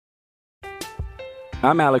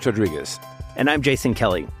I'm Alex Rodriguez. And I'm Jason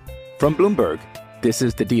Kelly. From Bloomberg, this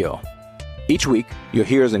is The Deal. Each week, you'll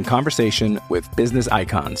hear us in conversation with business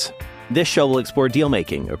icons. This show will explore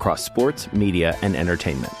deal-making across sports, media, and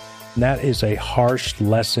entertainment. That is a harsh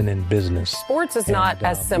lesson in business. Sports is not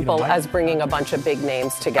as simple as bringing a bunch of big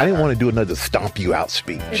names together. I didn't want to do another stomp you out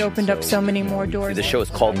speech. It opened up so many more doors. The show is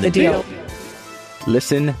called The Deal.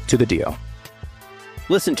 Listen to The Deal.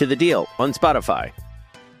 Listen to The Deal on Spotify.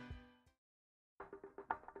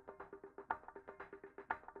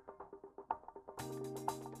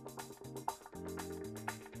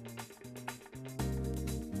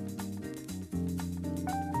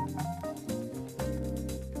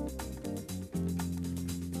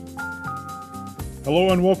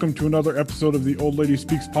 Hello and welcome to another episode of the Old Lady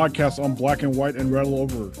Speaks podcast on Black and White and Red All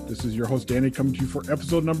Over. This is your host Danny coming to you for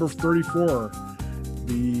episode number 34.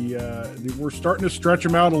 We're starting to stretch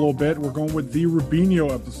them out a little bit. We're going with the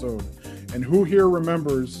Rubinho episode. And who here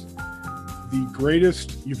remembers the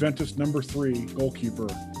greatest Juventus number 3 goalkeeper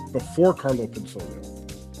before Carlo Pinsoglio?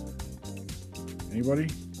 Anybody?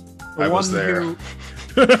 I was there.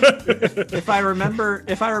 If I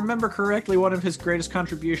remember correctly, one of his greatest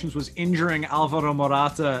contributions was injuring Alvaro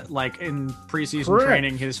Morata, like in preseason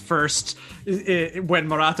training, his first when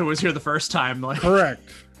Morata was here the first time. Like.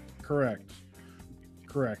 Correct.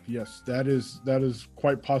 Yes, that is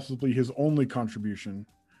quite possibly his only contribution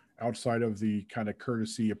outside of the kind of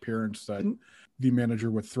courtesy appearance that the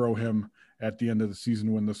manager would throw him at the end of the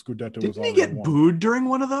season when the Scudetto was already won. Didn't he get booed during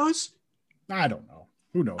one of those? I don't know.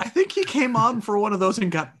 Who knows? I think he came on for one of those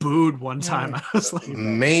and got booed one time. I was like,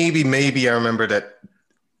 maybe I remember that.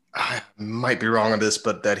 I might be wrong on this,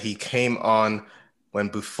 but that he came on when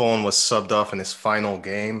Buffon was subbed off in his final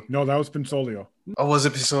game. No, that was Pinsoglio. Oh, was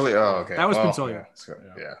it Pinsoglio? Oh, okay. That was Pinsoglio.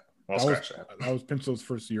 Yeah. That was Pinso's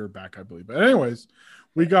first year back, I believe. But anyways,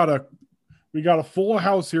 we got a full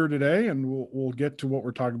house here today, and we'll get to what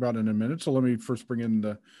we're talking about in a minute. So let me first bring in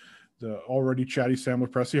the already chatty Sam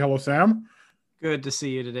Lopresti. Hello, Sam. Good to see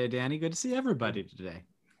you today, Danny. Good to see everybody today.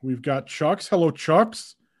 We've got Chucks. Hello,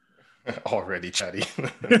 Chucks. Already chatty. Sorry.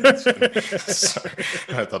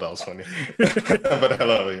 I thought that was funny. But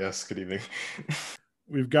hello, yes, good evening.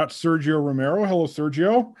 We've got Sergio Romero. Hello,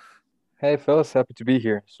 Sergio. Hey, fellas. Happy to be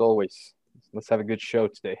here, as always. Let's have a good show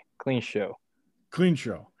today. Clean show.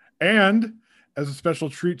 And as a special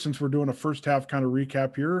treat, since we're doing a first half kind of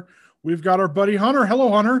recap here, we've got our buddy Hunter. Hello,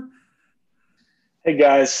 Hunter. Hey,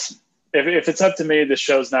 guys. If it's up to me, the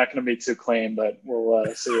show's not going to be too clean, but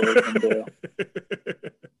we'll see what we can do.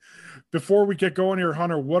 Before we get going here,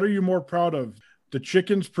 Hunter, what are you more proud of? The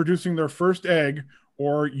chickens producing their first egg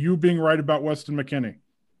or you being right about Weston McKennie?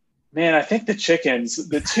 Man, I think the chickens,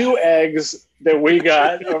 the 2 eggs that we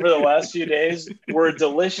got over the last few days were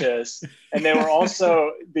delicious. And they were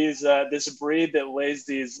also this breed that lays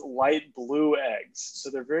these light blue eggs. So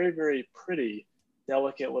they're very, very pretty,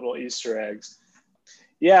 delicate little Easter eggs.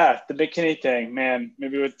 Yeah, the McKennie thing, man,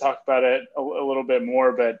 maybe we'll talk about it a little bit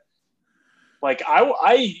more, but like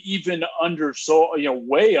I even undersold,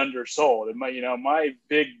 way undersold. And my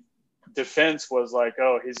big defense was like,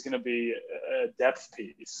 oh, he's going to be a depth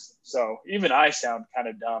piece. So even I sound kind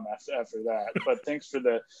of dumb after that, but thanks for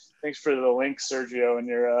the link, Sergio, in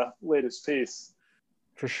your latest piece.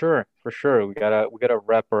 For sure. We gotta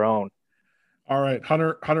wrap our own. All right.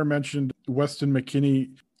 Hunter mentioned Weston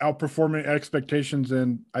McKennie outperforming expectations,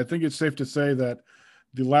 and I think it's safe to say that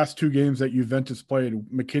the last 2 games that Juventus played,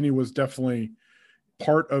 McKennie was definitely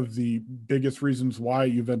part of the biggest reasons why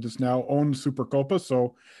Juventus now owns Supercopa.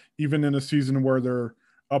 So even in a season where they're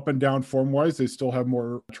up and down form-wise, they still have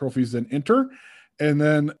more trophies than Inter. And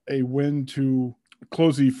then a win to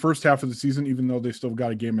close the first half of the season, even though they still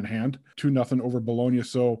got a game in hand, 2-0 over Bologna.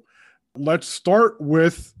 So let's start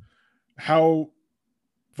with how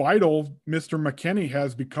vital Mr. McKennie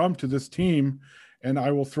has become to this team, and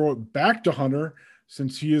I will throw it back to Hunter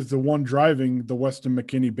since he is the one driving the Weston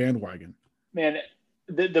McKennie bandwagon. Man,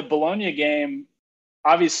 the Bologna game,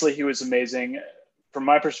 obviously he was amazing. From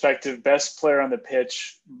my perspective, best player on the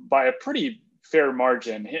pitch by a pretty fair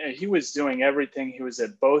margin. He was doing everything. He was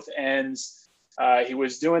at both ends. He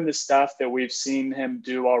was doing the stuff that we've seen him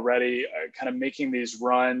do already, kind of making these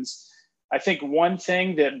runs. I think one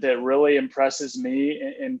thing that really impresses me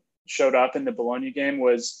and showed up in the Bologna game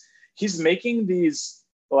was he's making these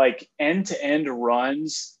like end-to-end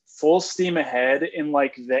runs full steam ahead in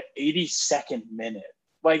like the 82nd minute.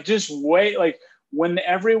 Like just wait, like when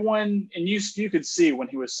everyone, and you could see when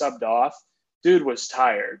he was subbed off, dude was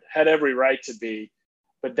tired, had every right to be.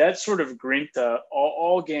 But that sort of grinta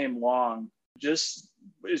all game long is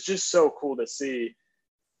just so cool to see.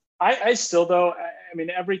 I still, though, I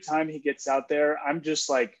mean, every time he gets out there, I'm just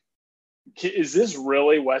like, is this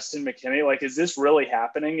really Weston McKennie? Like, is this really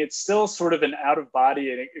happening? It's still sort of an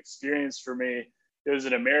out-of-body experience for me. As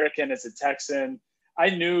an American, as a Texan,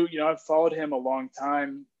 I knew, I've followed him a long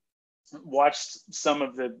time, watched some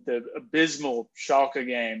of the abysmal Schalke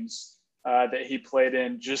games that he played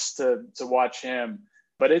in just to watch him.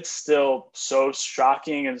 But it's still so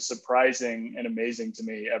shocking and surprising and amazing to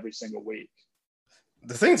me every single week.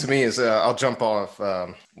 The thing to me is, I'll jump off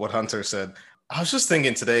what Hunter said. I was just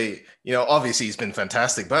thinking today, obviously he's been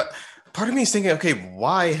fantastic, but part of me is thinking, okay,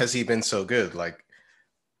 why has he been so good? Like,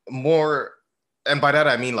 more, and by that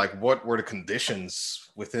I mean, like, what were the conditions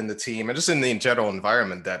within the team and just in the general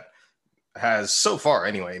environment that has so far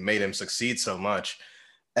anyway made him succeed so much?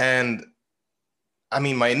 And I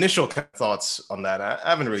mean, my initial thoughts on that, I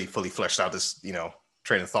haven't really fully fleshed out this,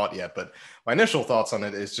 train of thought yet, but my initial thoughts on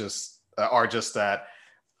it are just that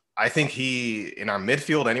I think he, in our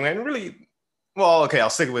midfield anyway, and really, well, okay, I'll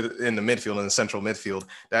stick with in the midfield, in the central midfield,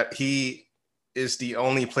 that he is the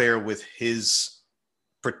only player with his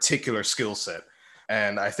particular skill set.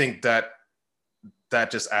 And I think that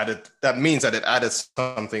means that it added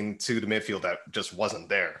something to the midfield that just wasn't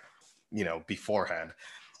there, beforehand.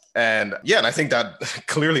 And yeah, and I think that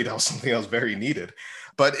clearly that was something that was very needed.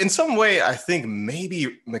 But in some way, I think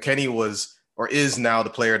maybe McKennie was or is now the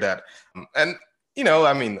player that, and,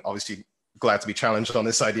 I mean, obviously glad to be challenged on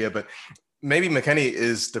this idea, but maybe McKennie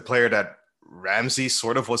is the player that Ramsey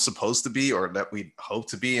sort of was supposed to be, or that we hope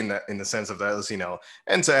to be in the sense of those,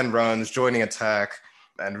 end-to-end runs, joining attack,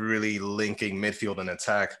 and really linking midfield and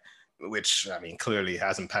attack, which, I mean, clearly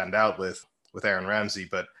hasn't panned out with Aaron Ramsey.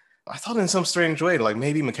 But I thought in some strange way, like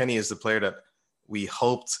maybe McKennie is the player that we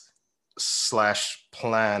hoped /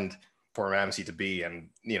 planned for Ramsey to be, and,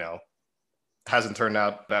 hasn't turned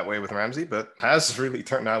out that way with Ramsey, but has really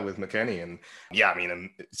turned out with McKennie. And yeah, I mean,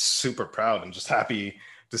 I'm super proud and just happy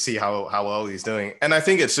to see how well he's doing. And I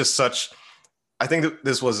think it's just I think that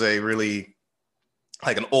this was a really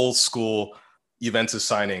like an old school Juventus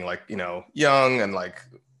signing, like, young and like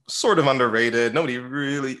sort of underrated. Nobody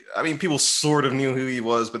really, I mean, people sort of knew who he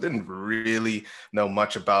was, but didn't really know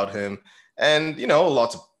much about him. And,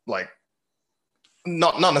 lots of like,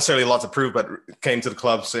 not necessarily lots of proof, but came to the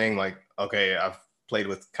club saying like, okay, I've played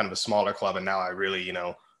with kind of a smaller club and now I really,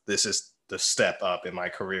 this is the step up in my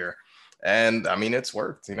career. And I mean, it's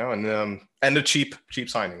worked, and the cheap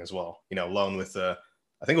signing as well, loan with I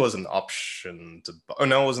think it was an option to buy,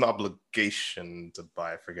 it was an obligation to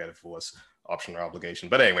buy. I forget if it was option or obligation,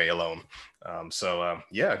 but anyway, a loan.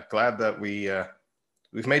 Yeah, glad that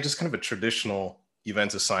we've made just kind of a traditional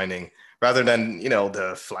Juventus signing rather than,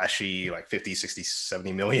 the flashy like 50, 60,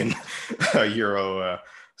 70 million euro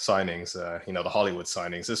signings, the Hollywood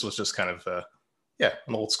signings. This was just kind of, an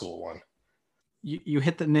old school one. You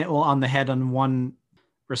hit the nail on the head on one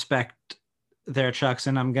respect there, Chucks,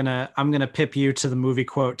 and I'm gonna pip you to the movie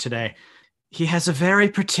quote today. He has a very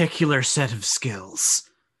particular set of skills,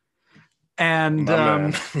 and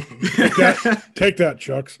take that,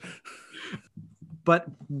 Chucks. But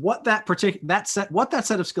what that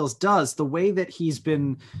set of skills does, the way that he's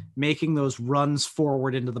been making those runs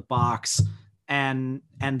forward into the box, and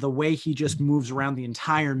the way he just moves around the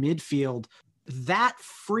entire midfield, that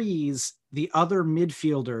frees the other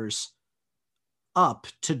midfielders up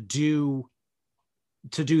to do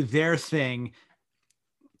their thing,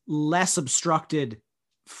 less obstructed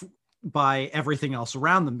by everything else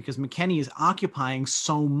around them, because McKennie is occupying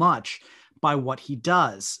so much by what he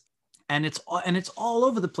does. And it's all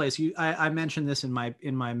over the place. I mentioned this in my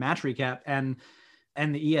match recap, and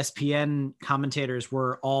the ESPN commentators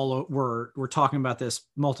were talking about this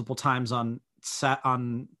multiple times on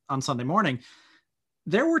Sunday morning.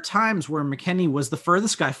 There were times where McKennie was the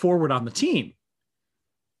furthest guy forward on the team,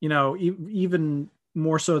 even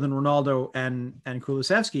more so than Ronaldo and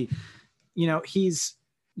Kulusevski. He's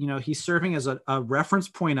serving as a reference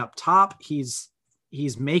point up top. He's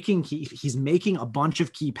making a bunch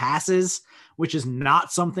of key passes, which is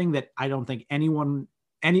not something that I don't think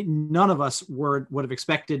none of us would have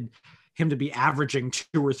expected him to be averaging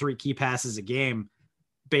 2 or 3 key passes a game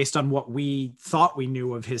based on what we thought we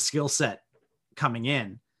knew of his skill set coming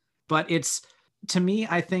in. But it's, to me,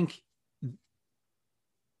 I think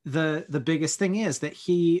the biggest thing is that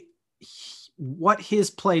what his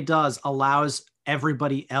play does allows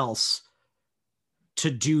everybody else to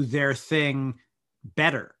do their thing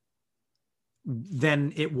better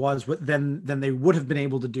than they would have been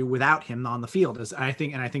able to do without him on the field. I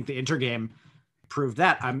think the Inter game proved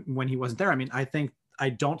that. When he wasn't there, I mean, I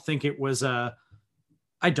don't think it was a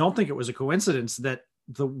coincidence that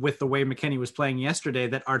with the way McKennie was playing yesterday,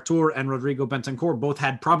 that Artur and Rodrigo Bentancur both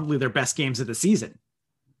had probably their best games of the season.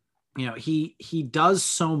 You know, he does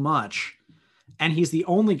so much, and he's the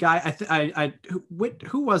only guy.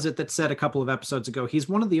 Who was it that said a couple of episodes ago? He's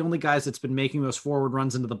one of the only guys that's been making those forward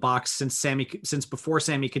runs into the box since before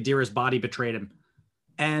Sami Khedira's body betrayed him,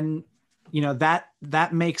 and you know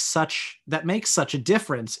that makes such a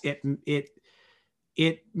difference.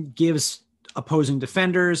 It gives opposing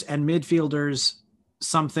defenders and midfielders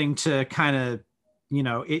something to kind of, you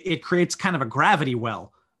know, it creates kind of a gravity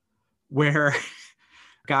well where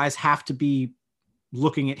guys have to be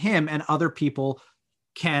looking at him and other people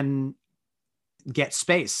can get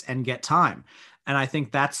space and get time. And I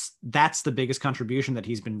think that's the biggest contribution that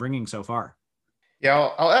he's been bringing so far. Yeah,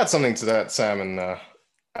 I'll add something to that, Sam. And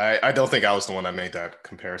I don't think I was the one that made that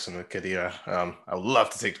comparison with Khedira. I would love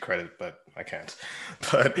to take the credit, but I can't.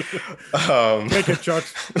 But take it, Chuck.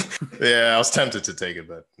 Yeah, I was tempted to take it,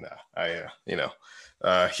 but no,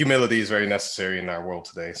 humility is very necessary in our world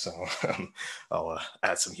today. So I'll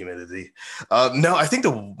add some humility. No, I think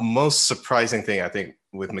the most surprising thing I think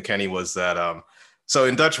with McKennie was that, so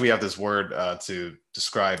in Dutch, we have this word to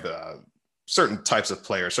describe certain types of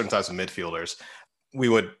players, certain types of midfielders. We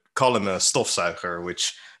would call him a stofzuiger,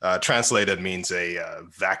 which translated means a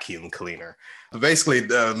vacuum cleaner. But basically,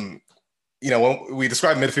 when we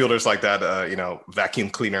describe midfielders like that, vacuum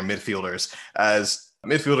cleaner midfielders as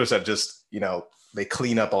midfielders that just, they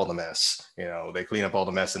clean up all the mess. They clean up all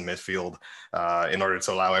the mess in midfield in order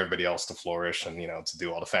to allow everybody else to flourish and, to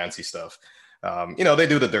do all the fancy stuff. They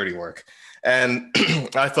do the dirty work. And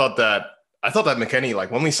I thought that McKennie, like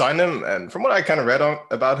when we signed him, and from what I kind of read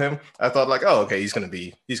about him, I thought like, oh, okay, he's going to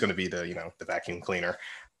be the, the vacuum cleaner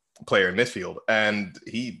player in midfield. And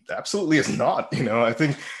he absolutely is not, I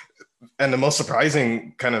think. And the most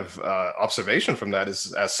surprising kind of observation from that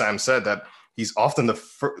is, as Sam said, that he's often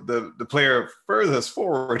the player furthest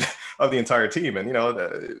forward of the entire team. And,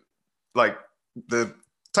 like the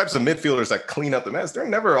types of midfielders that clean up the mess, they're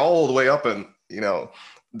never all the way up and,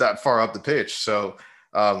 that far up the pitch. So,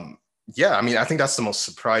 yeah, I mean, I think that's the most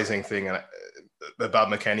surprising thing about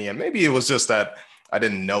McKennie. And maybe it was just that I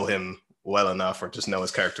didn't know him well enough, or just know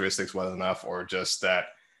his characteristics well enough, or just that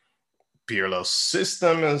Pirlo's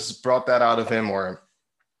system has brought that out of him, or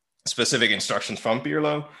specific instructions from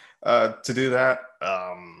Pirlo to do that.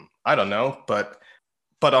 I don't know. But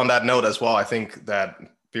on that note as well, I think that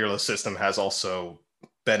Pirlo's system has also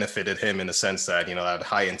benefited him in the sense that, that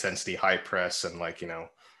high intensity, high press, and like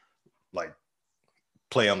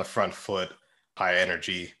play on the front foot, high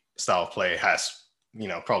energy style of play has,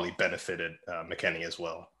 probably benefited McKennie as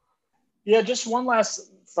well. Yeah, just one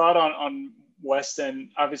last thought on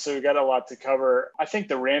Weston. Obviously, we got a lot to cover. I think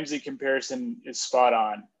the Ramsey comparison is spot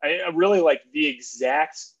on. I really like the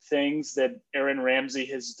exact things that Aaron Ramsey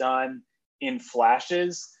has done in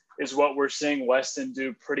flashes is what we're seeing Weston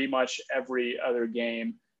do pretty much every other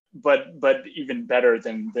game, but even better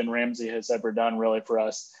than Ramsey has ever done really for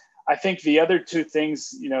us. I think the other two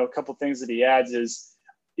things, a couple things that he adds is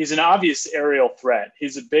he's an obvious aerial threat.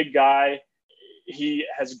 He's a big guy. He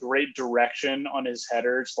has great direction on his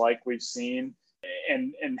headers, like we've seen.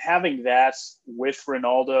 And having that with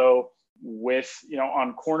Ronaldo, with,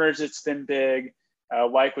 on corners, it's been big.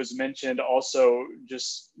 Like was mentioned, also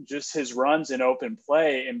just his runs in open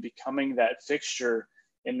play and becoming that fixture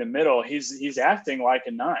in the middle. He's acting like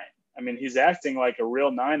a 9. I mean, he's acting like a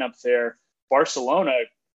real 9 up there. Barcelona,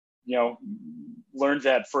 learned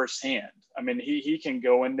that firsthand. I mean, he can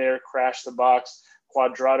go in there, crash the box.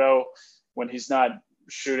 Cuadrado, when he's not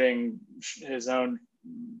shooting his own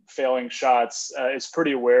failing shots, is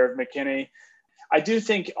pretty aware of McKennie. I do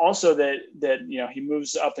think also that he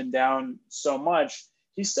moves up and down so much.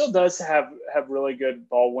 He still does have really good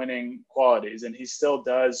ball winning qualities, and he still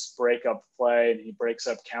does break up play, and he breaks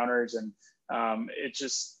up counters, and it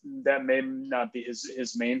just, that may not be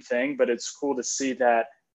his main thing, but it's cool to see that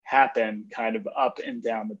happen kind of up and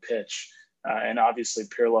down the pitch. And obviously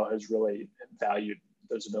Pirlo has really valued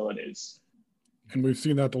those abilities. And we've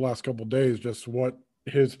seen that the last couple of days, just what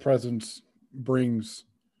his presence brings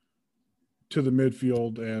to the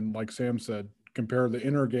midfield. And like Sam said, compare the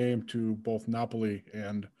inner game to both Napoli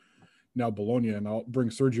and now Bologna. And I'll bring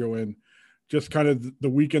Sergio in. Just kind of the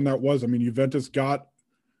weekend that was. I mean, Juventus got,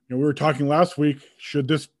 we were talking last week, should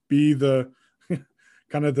this be the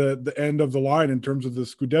kind of the end of the line in terms of the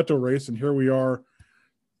Scudetto race? And here we are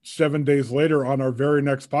 7 days later on our very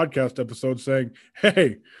next podcast episode saying,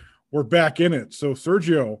 hey, we're back in it. So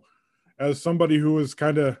Sergio, as somebody who was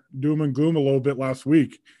kind of doom and gloom a little bit last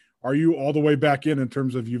week, are you all the way back in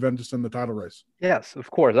terms of Juventus and the title race? Yes,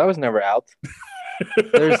 of course. I was never out.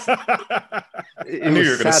 I knew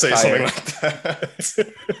you were going to say something like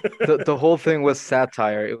that. the whole thing was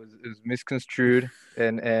satire. It was misconstrued,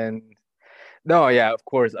 and no, yeah, of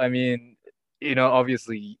course. I mean,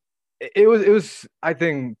 obviously, it was. I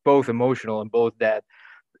think both emotional and both that.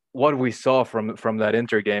 What we saw from that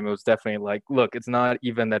Inter game, it was definitely like, look, it's not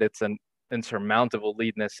even that it's an insurmountable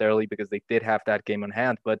lead necessarily, because they did have that game on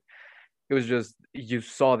hand, but it was just, you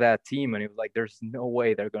saw that team and it was like, there's no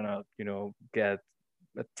way they're gonna get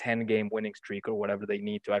a 10-game winning streak or whatever they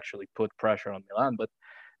need to actually put pressure on Milan. But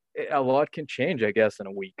a lot can change, I guess, in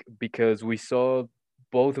a week, because we saw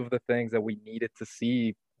both of the things that we needed to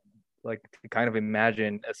see, like to kind of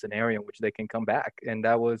imagine a scenario in which they can come back. And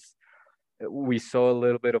that was, we saw a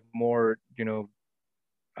little bit of more,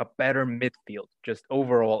 a better midfield just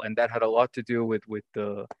overall. And that had a lot to do with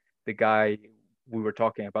the guy we were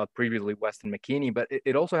talking about previously, Weston McKennie, but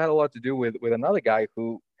it also had a lot to do with another guy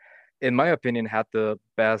who, in my opinion, had the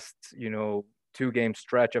best, 2-game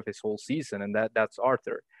stretch of his whole season. And that's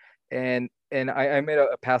Arthur. And I made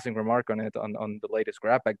a passing remark on it on the latest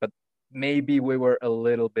grab bag, but maybe we were a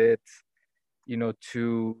little bit,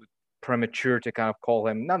 too premature to kind of call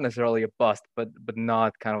him not necessarily a bust, but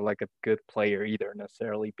not kind of like a good player either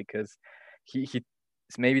necessarily, because he's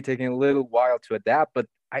maybe taking a little while to adapt. But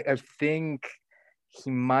I think he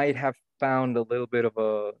might have found a little bit of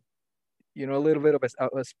a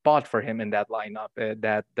spot for him in that lineup,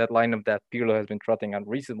 that lineup that Pirlo has been trotting on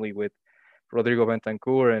recently with Rodrigo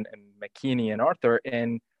Bentancur and McKennie and Arthur.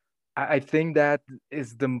 And I think that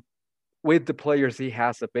is with the players he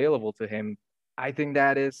has available to him, I think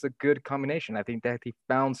that is a good combination. I think that he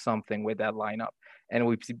found something with that lineup, and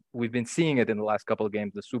we've been seeing it in the last couple of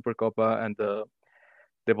games, the Supercoppa and the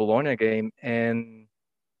Bologna game, and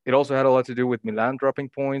it also had a lot to do with Milan dropping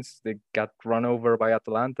points. They got run over by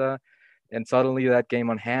Atalanta, and suddenly that game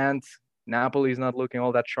on hand, Napoli is not looking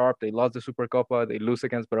all that sharp. They lost the Supercoppa. They lose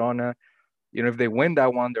against Verona. If they win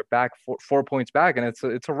that one, they're back 4 points back, and it's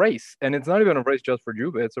a race. And it's not even a race just for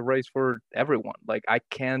Juve. It's a race for everyone. Like, I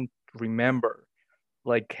can't remember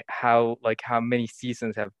how many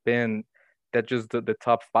seasons have been that just the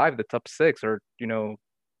top 5, the top 6 are,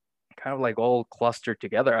 kind of like all clustered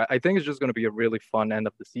together. I think it's just going to be a really fun end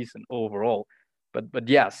of the season overall. But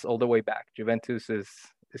yes, all the way back. Juventus is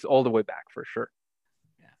all the way back for sure.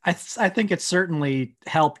 I think it certainly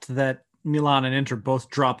helped that Milan and Inter both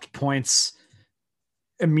dropped points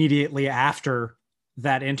immediately after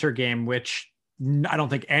that Inter game, which I don't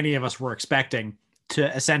think any of us were expecting,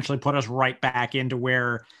 to essentially put us right back into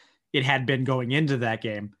where it had been going into that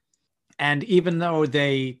game. And even though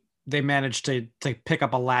they managed to pick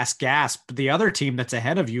up a last gasp, the other team that's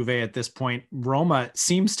ahead of Juve at this point, Roma,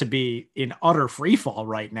 seems to be in utter freefall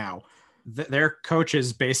right now. Their coach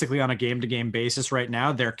is basically on a game-to-game basis right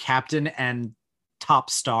now. Their captain and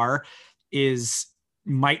top star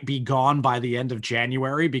might be gone by the end of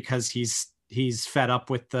January because he's fed up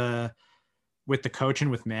with the coach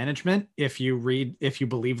and with management. If you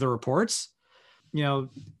believe the reports,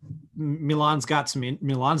 Milan's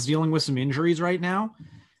dealing with some injuries right now.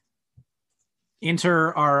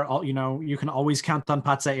 Inter are, you can always count on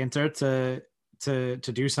Pazza Inter to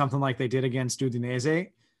do something like they did against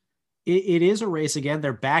Udinese. It is a race again.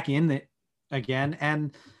 They're back in it again.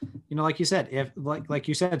 And, like you said, like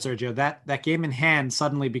you said, Sergio, that game in hand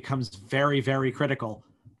suddenly becomes very, very critical,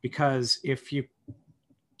 because if you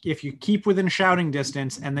keep within shouting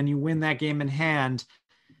distance and then you win that game in hand,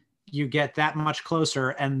 you get that much closer.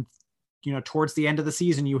 And, towards the end of the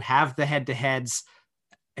season, you have the head-to-heads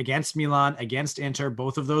against Milan, against Inter.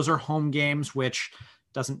 Both of those are home games, which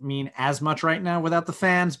doesn't mean as much right now without the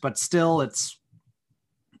fans, but still it's,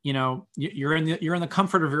 you're in the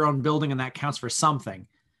comfort of your own building, and that counts for something.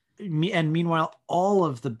 And meanwhile, all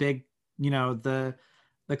of the big, the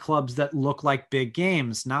clubs that look like big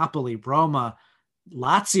games, Napoli, Roma,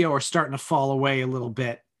 Lazio, are starting to fall away a little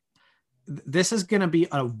bit. This is going to be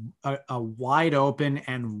a wide open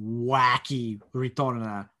and wacky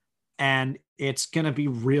Ritorna, and it's going to be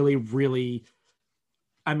really, really,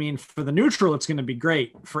 for the neutral, it's going to be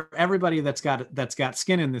great. For everybody that's got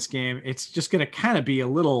skin in this game, it's just going to kind of be a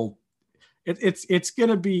little, it's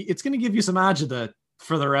going to give you some agita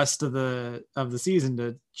for the rest of the season,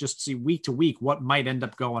 to just see week to week what might end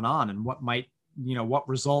up going on and what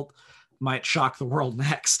result might shock the world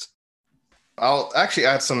next. I'll actually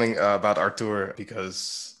add something about Artur,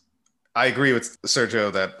 because I agree with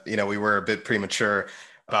Sergio that, we were a bit premature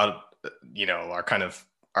about,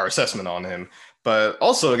 our assessment on him. But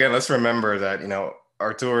also, again, let's remember that,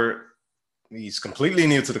 Artur, he's completely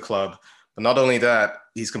new to the club. But not only that,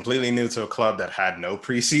 he's completely new to a club that had no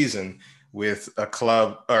preseason, with a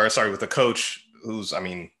coach who's, I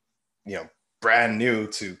mean, brand new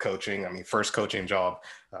to coaching. I mean, first coaching job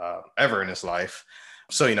ever in his life.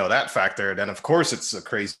 So, that factor. Then, of course, it's a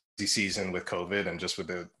crazy season with COVID and just with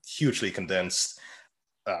the hugely condensed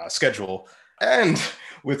schedule. And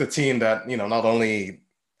with a team that, not only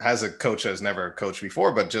has a coach that's never coached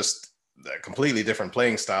before, but just a completely different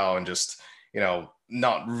playing style and just,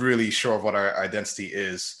 not really sure of what our identity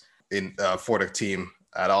is for the team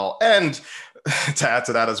at all. And to add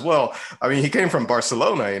to that as well, I mean, he came from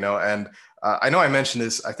Barcelona, and I know I mentioned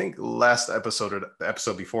this, I think last episode or the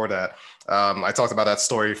episode before that, I talked about that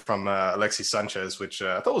story from Alexis Sanchez, which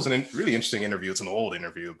I thought was a really interesting interview. It's an old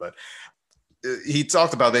interview, but he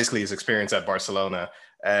talked about basically his experience at Barcelona,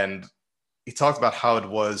 and he talked about how it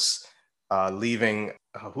was leaving.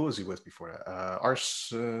 Who was he with before that?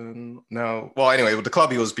 Arsenal? No. Well, anyway, the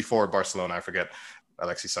club he was before Barcelona. I forget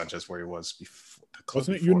Alexis Sanchez where he was before.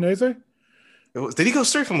 Wasn't it Udinese? Did he go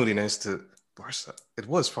straight from Udinese to Barca? It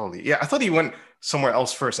was probably. Yeah, I thought he went somewhere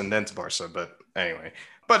else first and then to Barca. But anyway,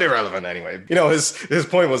 irrelevant anyway. His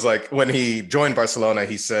point was like when he joined Barcelona,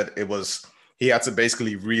 he said he had to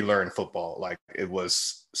basically relearn football. Like it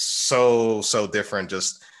was so different.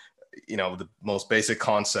 Just the most basic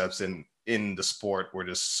concepts in the sport were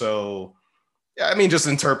just so, just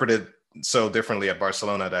interpreted so differently at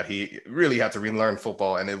Barcelona that he really had to relearn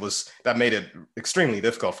football. And that made it extremely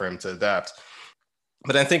difficult for him to adapt.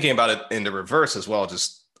 But then thinking about it in the reverse as well,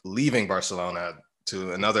 just leaving Barcelona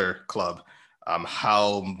to another club,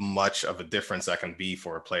 how much of a difference that can be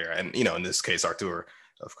for a player. And, in this case, Artur,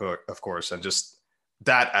 of course, and just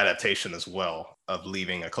that adaptation as well of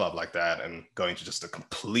leaving a club like that and going to just a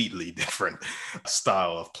completely different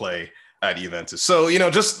style of play at Juventus. So,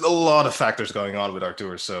 just a lot of factors going on with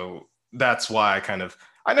Artur. So that's why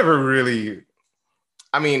I never really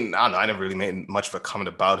made much of a comment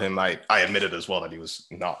about him. I admitted as well that he was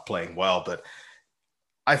not playing well, but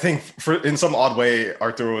I think in some odd way,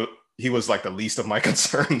 Artur, he was like the least of my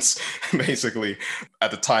concerns basically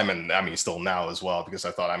at the time. And I mean, still now as well, because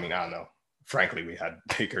I thought, I don't know, frankly, we had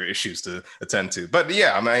bigger issues to attend to. But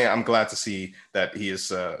yeah, I'm glad to see that he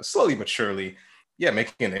is slowly but surely,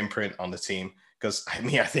 making an imprint on the team. Because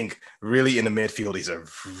I think really in the midfield, he's a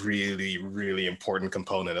really, really important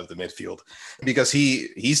component of the midfield because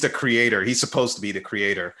he's the creator. He's supposed to be the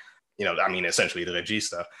creator, essentially the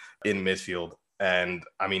regista in midfield. And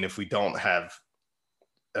if we don't have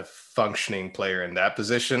a functioning player in that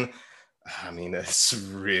position, it's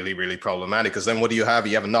really, really problematic. Because then what do you have?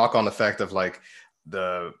 You have a knock-on effect of like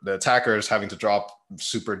the attackers having to drop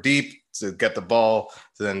super deep to get the ball,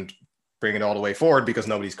 to then bring it all the way forward because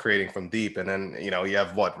nobody's creating from deep. And then, you have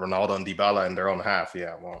Ronaldo and Dybala in their own half.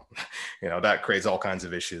 Yeah, well, that creates all kinds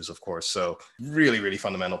of issues, of course. So really, really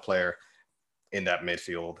fundamental player in that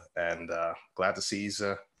midfield. And glad to see he's,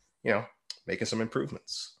 making some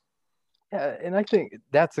improvements. Yeah, and I think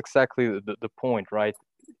that's exactly the point, right?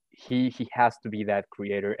 He has to be that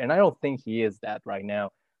creator. And I don't think he is that right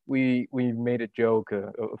now. We made a joke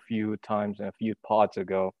a few times and a few pods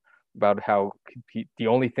ago about how the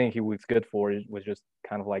only thing he was good for was just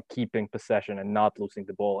kind of like keeping possession and not losing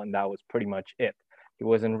the ball. And that was pretty much it. He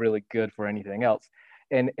wasn't really good for anything else.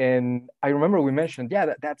 And I remember we mentioned,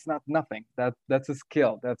 that's not nothing. That's a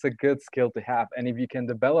skill. That's a good skill to have. And if you can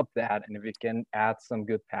develop that, and if you can add some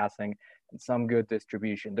good passing and some good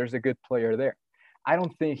distribution, there's a good player there. I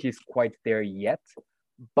don't think he's quite there yet,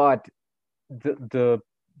 but the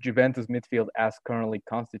Juventus midfield as currently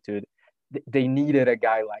constituted, they needed a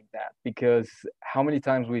guy like that, because how many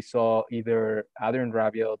times we saw either Adrien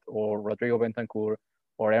Rabiot or Rodrigo Bentancur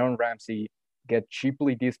or Aaron Ramsey get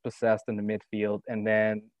cheaply dispossessed in the midfield, and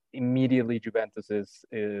then immediately Juventus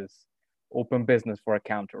is open business for a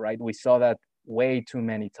counter, right? We saw that way too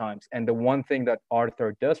many times. And the one thing that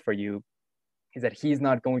Arthur does for you is that he's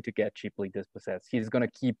not going to get cheaply dispossessed. He's going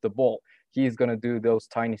to keep the ball. He's going to do those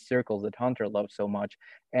tiny circles that Hunter loves so much.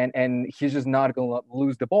 And he's just not going to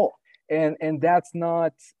lose the ball. And that's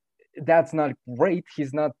not great.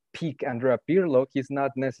 He's not peak Andrea Pirlo. He's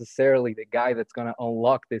not necessarily the guy that's going to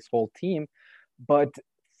unlock this whole team. But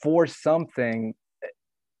for something,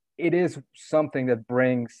 it is something that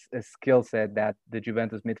brings a skill set that the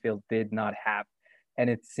Juventus midfield did not have. And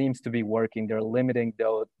it seems to be working. They're limiting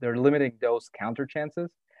those counter chances.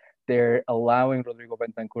 They're allowing Rodrigo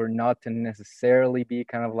Bentancur not to necessarily be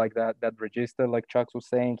kind of like that regista, like Chuck was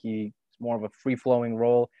saying. He's more of a free-flowing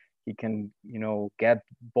role. He can, get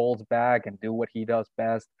balls back and do what he does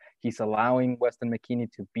best. He's allowing Weston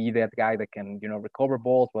McKennie to be that guy that can, recover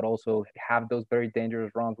balls, but also have those very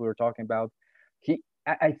dangerous runs we were talking about.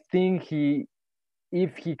 I think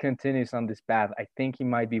if he continues on this path, I think he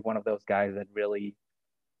might be one of those guys that really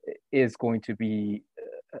is going to be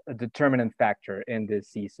a determinant factor in this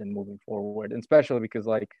season moving forward, and especially because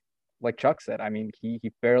like Chuck said, I mean, he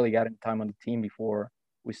barely got any time on the team before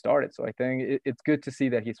we started. So I think it's good to see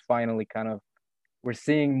that he's finally we're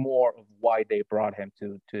seeing more of why they brought him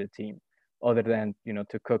to the team, other than,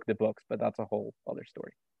 to cook the books, but that's a whole other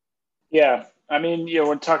story. Yeah. I mean,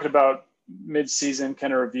 we're talking about mid-season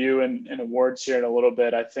kind of review and awards here in a little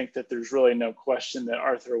bit. I think that there's really no question that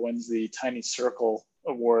Arthur wins the Tiny Circle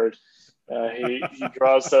Award. He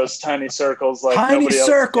draws those tiny circles like tiny nobody else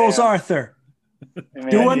circles, can. Arthur. Man,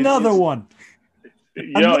 do another one.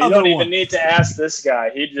 You don't even need to ask this guy.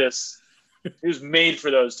 He was made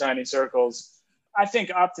for those tiny circles. I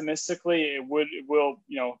think optimistically it will,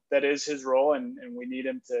 that is his role, and we need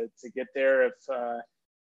him to get there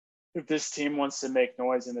if this team wants to make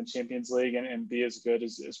noise in the Champions League and be as good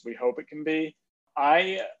as we hope it can be.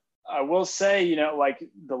 I will say, like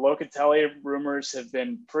the Locatelli rumors have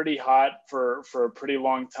been pretty hot for a pretty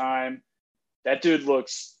long time. That dude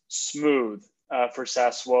looks smooth for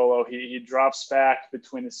Sassuolo. He drops back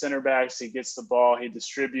between the center backs. He gets the ball. He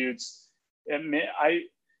distributes. And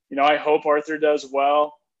I hope Arthur does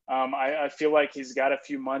well. I feel like he's got a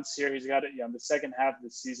few months here. He's got the second half of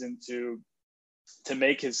the season to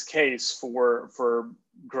make his case for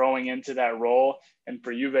growing into that role, and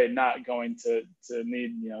for Juve not going to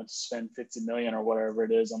need to spend 50 million or whatever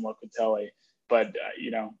it is on Locatelli. But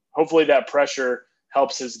hopefully that pressure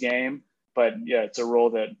helps his game. But yeah, it's a role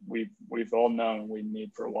that we've all known we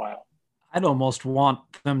need for a while. I'd almost want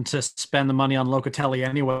them to spend the money on Locatelli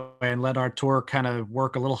anyway and let Artur kind of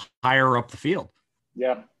work a little higher up the field.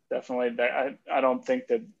 Yeah, definitely. I don't think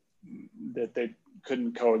that they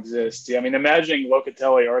couldn't coexist. Yeah, I mean, imagining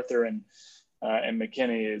Locatelli, Arthur, and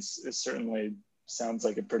McKennie is certainly sounds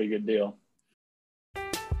like a pretty good deal.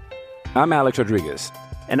 I'm Alex Rodriguez.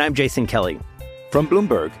 And I'm Jason Kelly. From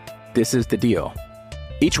Bloomberg, this is The Deal.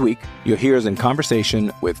 Each week, you'll hear us in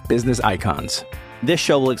conversation with business icons. This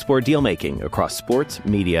show will explore deal-making across sports,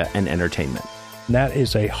 media, and entertainment. That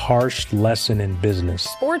is a harsh lesson in business.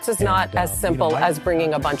 Sports is not as simple as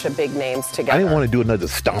bringing a bunch of big names together. I didn't want to do another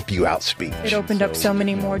stomp you out speech. It opened up so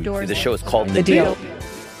many more doors. The show is called The Deal.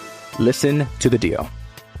 Listen to The Deal.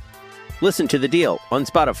 Listen to The Deal on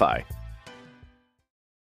Spotify.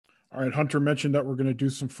 All right, Hunter mentioned that we're going to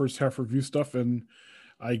do some first half review stuff, and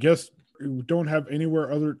I guess we don't have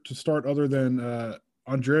anywhere other to start other than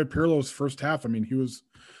Andrea Pirlo's first half. I mean, he was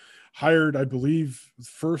hired, I believe,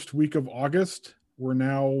 first week of August. We're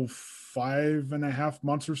now 5.5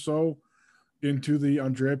 months or so into the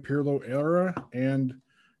Andrea Pirlo era. And,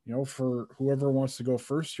 for whoever wants to go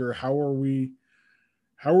first here, how are we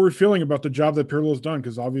feeling about the job that Pirlo's done?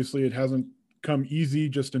 Because obviously it hasn't come easy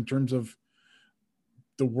just in terms of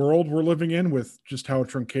the world we're living in with just how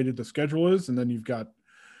truncated the schedule is. And then you've got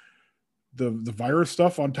the virus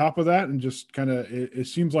stuff on top of that. And just kind of, it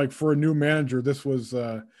seems like for a new manager, this was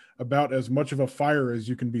about as much of a fire as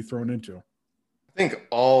you can be thrown into. I think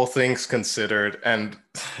all things considered, and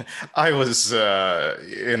I was,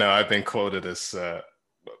 I've been quoted as,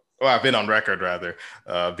 I've been on record rather,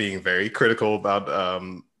 being very critical about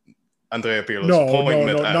Andrea Pirlo's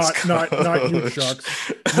appointment. Not you,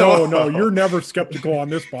 Shucks. No, you're never skeptical on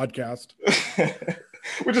this podcast.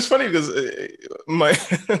 Which is funny because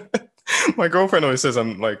my girlfriend always says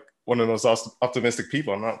I'm like one of the most optimistic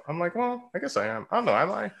people. I'm like, well, I guess I am. I don't know.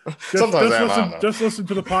 Am I? Sometimes I am. Just listen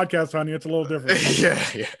to the podcast, honey. It's a little different.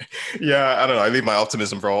 Yeah. I don't know. I leave my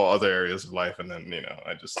optimism for all other areas of life, and then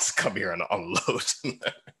I just come here and unload.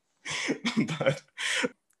 But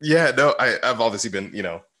yeah, no, I've obviously been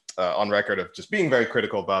on record of just being very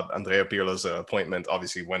critical about Andrea Pirlo's appointment.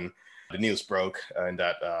 Obviously, when the news broke in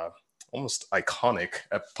that almost iconic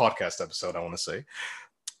podcast episode, I want to say.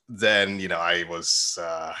 Then I was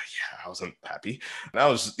I wasn't happy, and I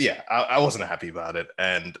wasn't happy about it,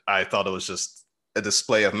 and I thought it was just a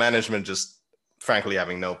display of management just frankly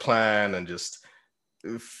having no plan and just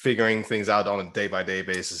figuring things out on a day-by-day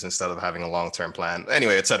basis instead of having a long-term plan,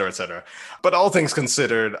 anyway, et cetera. But all things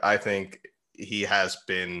considered, I think he has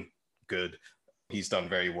been good. He's done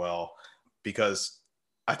very well, because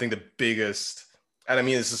I think the biggest, and I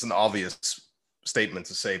mean this is an obvious statement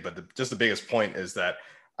to say, but just the biggest point is that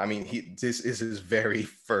this is his very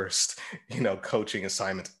first, coaching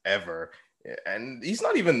assignment ever, and he's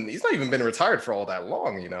not even been retired for all that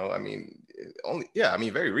long.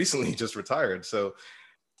 Very recently he just retired, so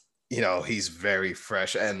he's very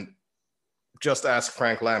fresh. And just ask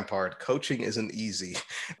Frank Lampard. Coaching isn't easy.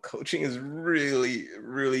 Coaching is really,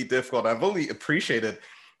 really difficult. I've only appreciated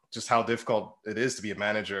just how difficult it is to be a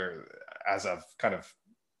manager as I've kind of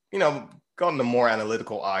gotten a more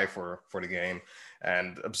analytical eye for the game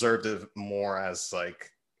and observed it more as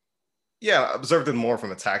observed it more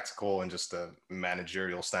from a tactical and just a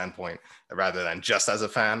managerial standpoint rather than just as a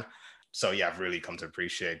fan. So yeah, I've really come to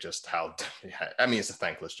appreciate just how, it's a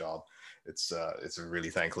thankless job. It's a really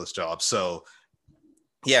thankless job. So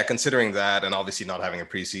yeah, considering that and obviously not having a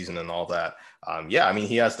preseason and all that,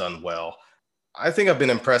 he has done well. I think I've been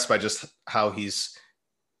impressed by just how he's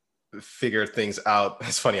figured things out.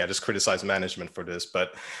 It's funny, I just criticized management for this,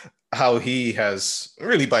 but how he has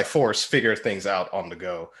really by force figured things out on the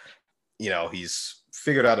go. He's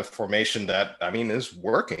figured out a formation that, is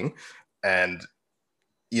working. And,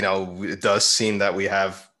 it does seem that we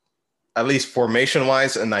have, at least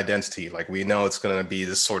formation-wise, an identity. Like, we know it's going to be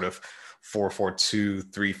this sort of 4-4-2,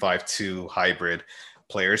 3-5-2 hybrid.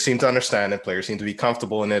 Players seem to understand it. Players seem to be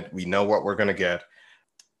comfortable in it. We know what we're going to get.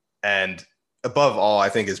 And above all, I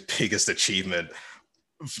think his biggest achievement,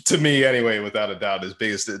 to me anyway, without a doubt, his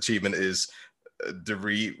biggest achievement is the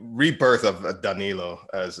rebirth of Danilo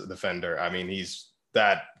as a defender. He's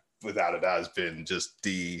that, without a doubt, has been just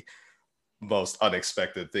the most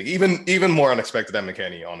unexpected thing. Even more unexpected than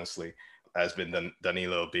McKennie, honestly, has been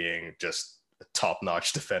Danilo being just a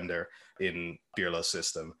top-notch defender in Pirlo's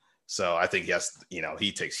system. So I think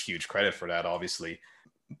he takes huge credit for that, obviously,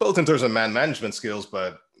 both in terms of man management skills,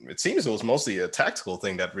 but it seems it was mostly a tactical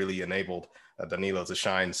thing that really enabled Danilo to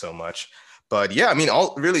shine so much. But yeah,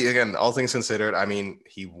 all things considered,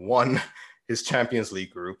 he won his Champions League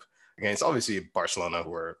group against obviously Barcelona,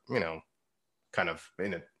 who are, kind of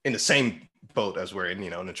in the same boat as we're in,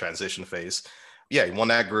 in the transition phase. Yeah, he won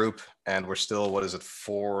that group, and we're still,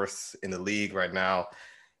 fourth in the league right now,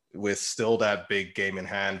 with still that big game in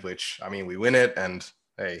hand, which, we win it, and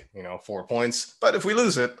hey, 4 points. But if we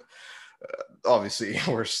lose it, obviously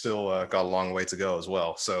we're still got a long way to go as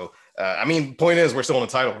well. So, point is, we're still in the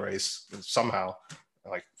title race somehow.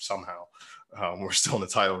 We're still in the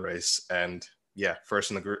title race, and yeah,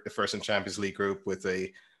 first in Champions League group with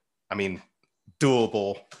a,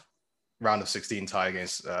 doable round of 16 tie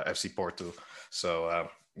against FC Porto. So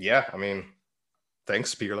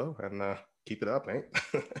thanks Pirlo, and keep it up, mate.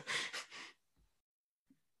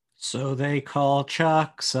 So they call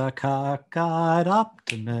Chuck's a cockeyed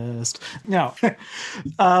optimist. No.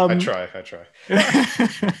 I try.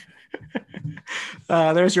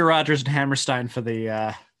 There's your Rodgers and Hammerstein for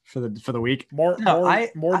the week. More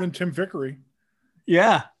than Tim Vickery.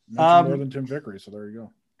 Yeah. More than Tim Vickery. So there you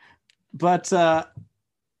go. But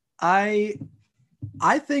I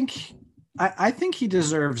think he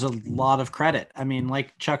deserves a lot of credit.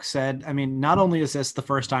 Like Chuck said, not only is this the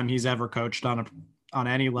first time he's ever coached on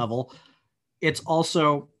any level, it's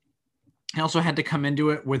also, he also had to come into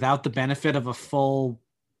it without the benefit of a full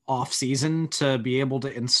off season to be able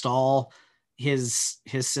to install his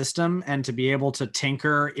system and to be able to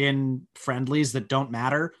tinker in friendlies that don't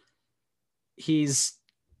matter. He's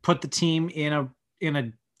put the team in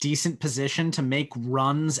a decent position to make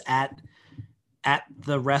runs at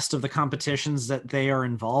the rest of the competitions that they are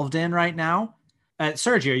involved in right now.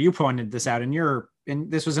 Sergio, you pointed this out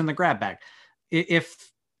this was in the grab bag.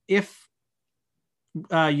 If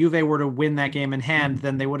Juve were to win that game in hand,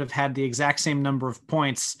 then they would have had the exact same number of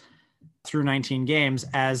points through 19 games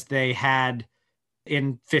as they had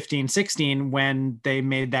in 15-16 when they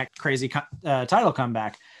made that crazy title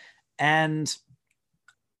comeback. And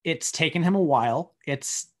it's taken him a while.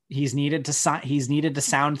 He's needed to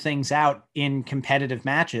sound things out in competitive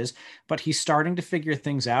matches, but he's starting to figure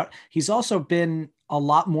things out. He's also been a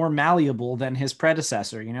lot more malleable than his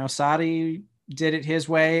predecessor. Sarri did it his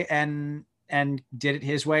way and did it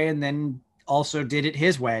his way, and then also did it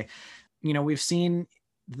his way. We've seen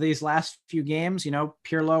these last few games,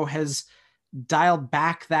 Pirlo has dialed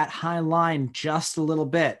back that high line just a little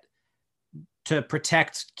bit to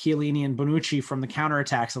protect Chiellini and Bonucci from the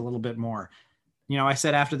counterattacks a little bit more. I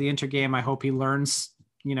said after the Inter game, I hope he learns,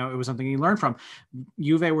 it was something he learned from.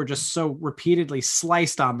 Juve were just so repeatedly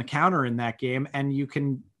sliced on the counter in that game. And you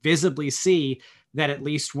can visibly see that at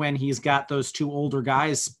least when he's got those two older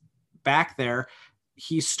guys back there,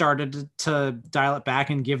 he started to dial it back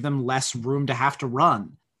and give them less room to have to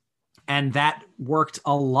run. And that worked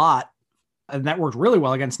a lot. And that worked really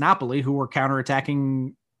well against Napoli, who were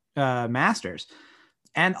counterattacking masters.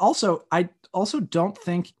 And also, I also don't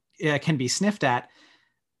think can be sniffed at.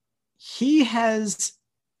 He has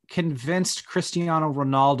convinced Cristiano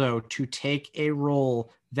Ronaldo to take a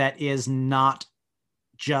role that is not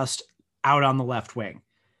just out on the left wing.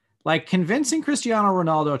 Like convincing Cristiano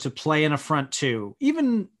Ronaldo to play in a front two,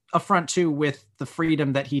 even a front two with the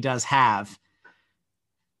freedom that he does have,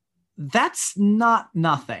 that's not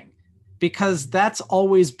nothing. because that's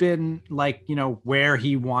always been like, where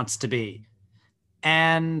he wants to be.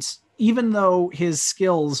 And even though his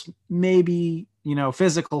skills, maybe,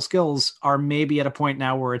 physical skills are maybe at a point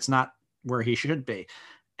now where it's not where he should be.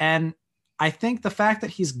 And I think the fact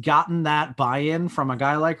that he's gotten that buy-in from a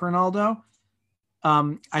guy like Ronaldo,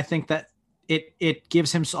 I think that it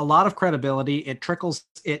gives him a lot of credibility.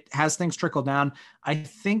 It has things trickle down. I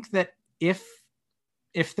think that if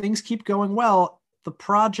things keep going well, the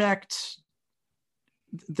project,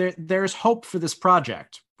 there's hope for this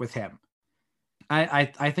project with him.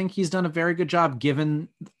 I think he's done a very good job given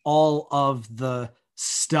all of the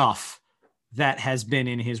stuff that has been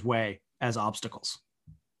in his way as obstacles.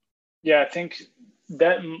 Yeah, I think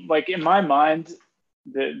that, like, in my mind,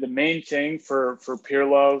 the main thing for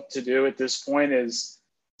Pirlo to do at this point is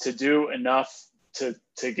to do enough to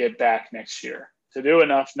get back next year, to do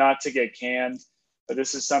enough not to get canned. But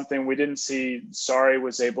this is something we didn't see Sarri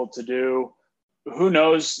was able to do. Who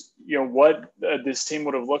knows, what this team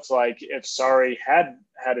would have looked like if Sarri had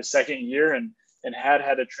a second year and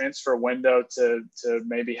had a transfer window to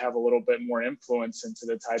maybe have a little bit more influence into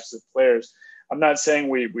the types of players. I'm not saying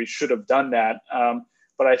we should have done that,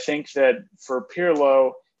 but I think that for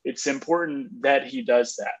Pirlo, it's important that he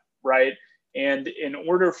does that, right? And in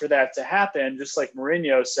order for that to happen, just like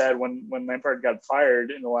Mourinho said when Lampard got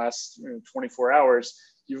fired in the last 24 hours,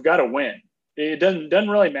 you've got to win. It doesn't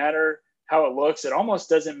really matter how it looks. It almost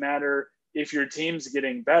doesn't matter if your team's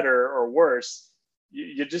getting better or worse.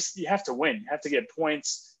 You have to win. You have to get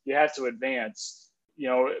points. You have to advance.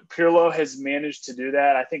 Pirlo has managed to do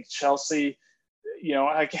that. I think Chelsea,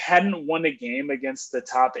 hadn't won a game against the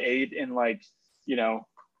top 8 in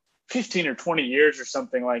 15 or 20 years or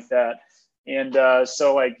something like that. And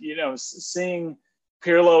seeing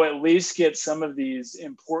Pirlo at least get some of these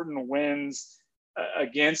important wins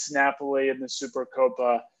against Napoli in the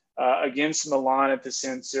Supercoppa, against Milan at the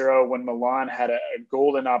San Siro when Milan had a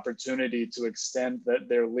golden opportunity to extend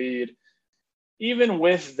their lead. Even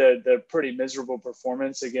with the pretty miserable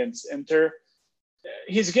performance against Inter,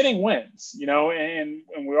 he's getting wins, and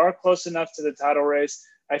we are close enough to the title race.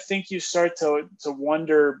 I think you start to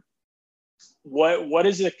wonder what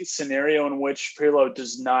is a scenario in which Pirlo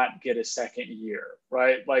does not get a second year,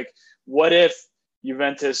 right? Like, what if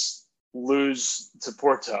Juventus lose to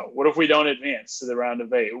Porto? What if we don't advance to the round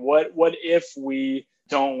of 8? What if we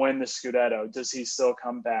don't win the Scudetto? Does he still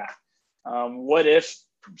come back? What if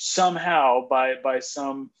somehow by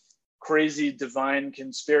some crazy divine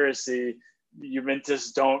conspiracy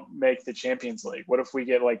Juventus don't make the Champions League? What if we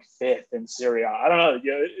get 5th in Serie A? I don't know.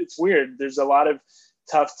 It's weird. There's a lot of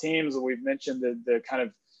tough teams. We've mentioned the kind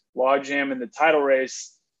of logjam in the title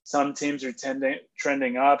race. Some teams are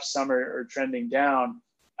trending up, some are trending down.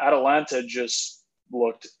 Atalanta just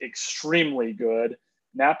looked extremely good.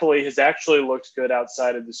 Napoli has actually looked good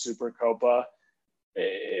outside of the Supercoppa.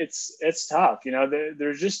 It's tough.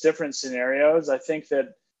 There's just different scenarios. I think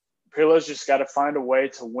that Pirlo's just got to find a way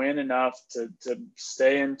to win enough to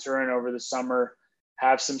stay in Turin over the summer,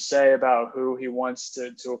 have some say about who he wants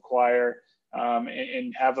to acquire,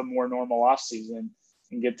 and have a more normal offseason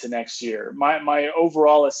and get to next year. My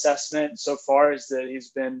overall assessment so far is that he's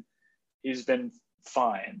been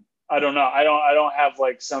fine. I don't know. I don't have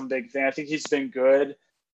some big thing. I think he's been good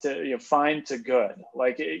to fine to good.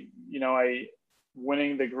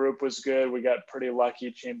 Winning the group was good. We got pretty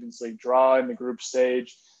lucky Champions League draw in the group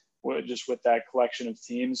stage, just with that collection of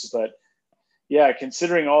teams. But yeah,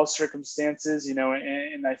 considering all circumstances,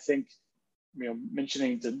 and I think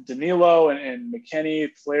mentioning Danilo and McKennie,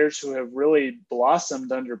 players who have really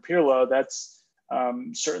blossomed under Pirlo, that's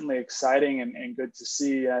certainly exciting and good to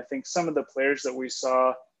see. I think some of the players that we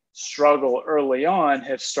saw struggle early on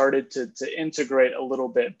have started to integrate a little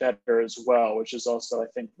bit better as well, which is also, I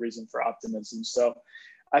think, reason for optimism. So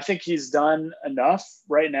I think he's done enough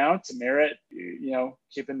right now to merit,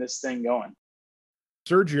 keeping this thing going.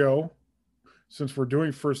 Sergio, since we're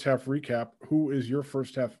doing first half recap, who is your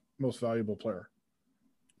first half most valuable player?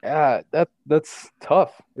 Yeah, that's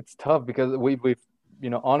tough. It's tough because we've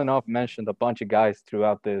on and off mentioned a bunch of guys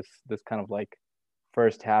throughout this kind of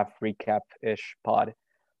first half recap-ish pod.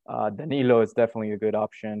 Danilo is definitely a good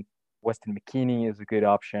option. Weston McKennie is a good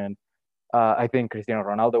option. I think Cristiano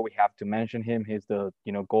Ronaldo, we have to mention him. He's the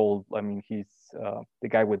goal. I mean, he's the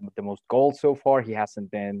guy with the most goals so far. He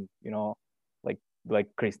hasn't been like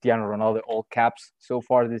Cristiano Ronaldo all caps so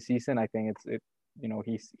far this season. I think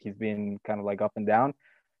he's been kind of up and down,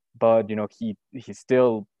 but he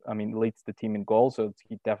still leads the team in goals, so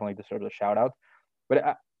he definitely deserves a shout out.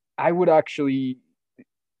 But I would actually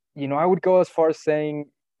I would go as far as saying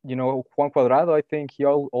Juan Cuadrado. I think he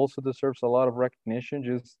also deserves a lot of recognition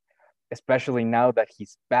just especially now that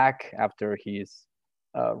he's back after his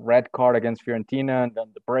red card against Fiorentina and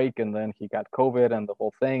then the break, and then he got COVID and the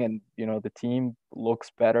whole thing. And, the team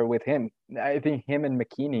looks better with him. I think him and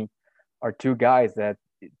McKennie are two guys that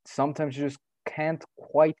sometimes you just can't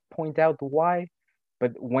quite point out why,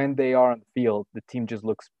 but when they are on the field, the team just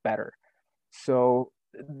looks better. So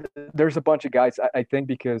there's a bunch of guys, I think,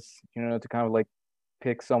 because, to kind of like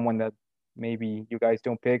pick someone that maybe you guys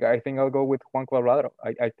don't pick, I think I'll go with Juan Cuadrado.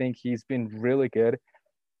 I think he's been really good.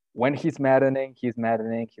 When he's maddening. He's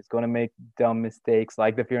going to make dumb mistakes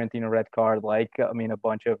like the Fiorentina red card,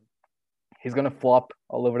 he's going to flop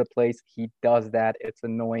all over the place. He does that. It's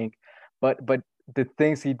annoying. But the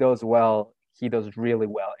things he does well, he does really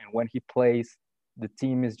well. And when he plays, the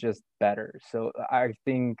team is just better. So I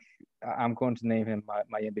think I'm going to name him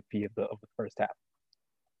my MVP of the first half.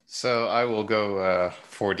 So I will go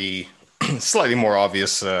for the slightly more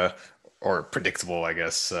obvious or predictable, I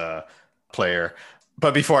guess, player.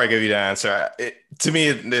 But before I give you the answer, to me,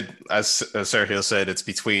 as Sergio said, it's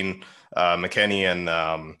between McKennie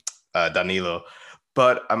and Danilo.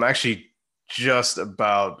 But I'm actually just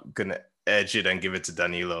about going to edge it and give it to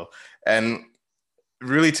Danilo. And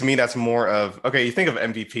really, to me, that's more of, okay, you think of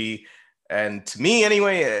MVP. And to me,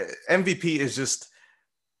 anyway, MVP is just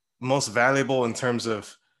most valuable in terms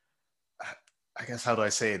of, I guess, how do I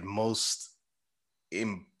say it? Most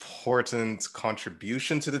important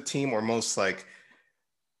contribution to the team, or most like,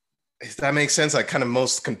 if that makes sense, like kind of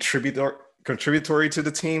most contributory to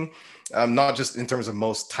the team, not just in terms of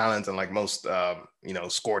most talent and like most,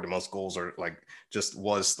 scored the most goals, or like just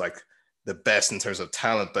was like the best in terms of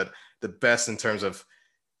talent, but the best in terms of,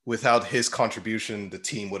 without his contribution, the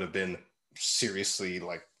team would have been seriously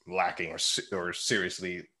like lacking or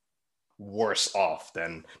seriously worse off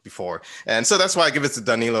than before. And so that's why I give it to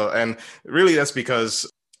Danilo. And really that's because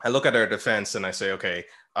I look at our defense and I say, okay,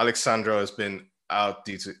 Alex Sandro has been out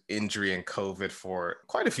due to injury and COVID for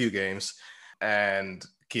quite a few games. And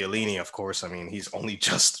Chiellini, of course, I mean, he's only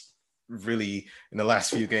just really in the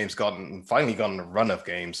last few games finally gotten a run of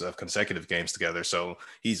games, of consecutive games together. So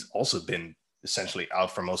he's also been essentially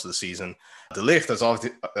out for most of the season. De Ligt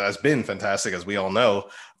has been fantastic, as we all know.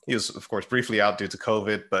 He was, of course, briefly out due to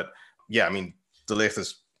COVID, but yeah, I mean, De Ligt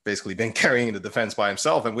has basically been carrying the defense by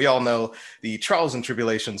himself. And we all know the trials and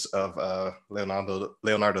tribulations of Leonardo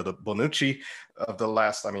Bonucci of the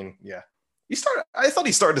last, I thought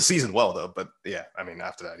he started the season well though, but yeah, I mean,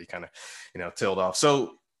 after that, he kind of, tailed off.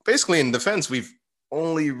 So basically in defense, we've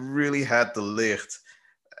only really had De Ligt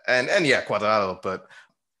and Cuadrado, but,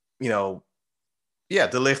 De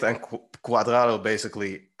Ligt and Cuadrado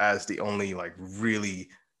basically as the only like really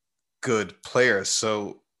good players.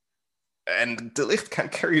 So, and De Ligt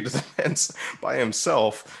can't carry the defense by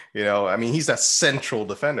himself. He's that central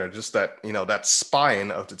defender, just that, that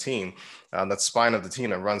spine of the team,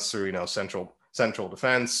 that runs through, central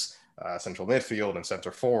defense, central midfield, and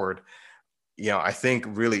center forward. I think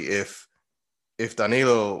really if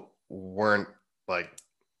Danilo weren't like,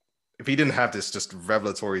 if he didn't have this just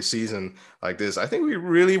revelatory season like this, I think we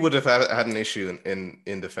really would have had an issue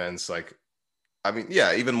in defense. Like,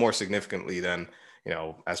 even more significantly than,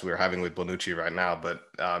 as we're having with Bonucci right now. But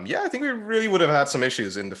I think we really would have had some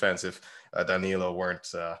issues in defense if Danilo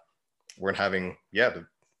weren't having, the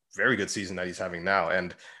very good season that he's having now.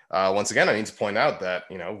 And once again, I need to point out that,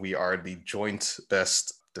 we are the joint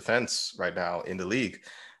best defense right now in the league,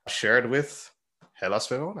 shared with Hellas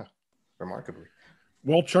Verona, remarkably.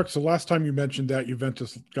 Well, Chuck, so last time you mentioned that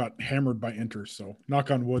Juventus got hammered by Inter, so knock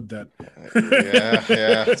on wood that.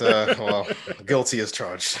 Well, guilty as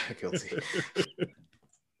charged. Guilty.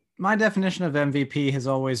 My definition of MVP has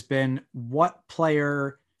always been who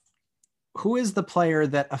is the player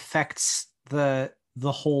that affects the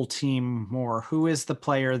whole team more? Who is the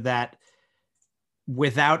player that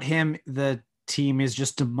without him, the team is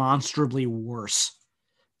just demonstrably worse?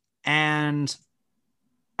 And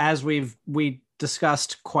as we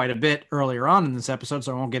discussed quite a bit earlier on in this episode,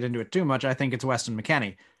 so I won't get into it too much, I think it's Weston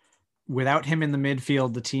McKennie. Without him in the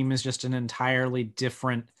midfield, the team is just an entirely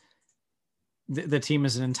different. The team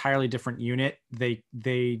is an entirely different unit. They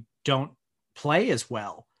don't play as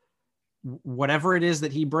well. Whatever it is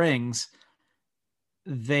that he brings,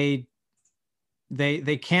 they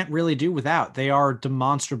can't really do without. They are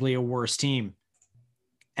demonstrably a worse team.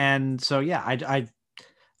 And so, yeah,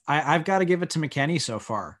 I've got to give it to McKennie so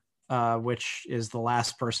far. Which is the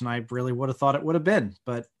last person I really would have thought it would have been,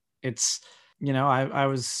 but it's, I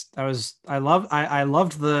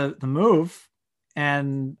loved the move,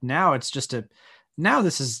 and now it's just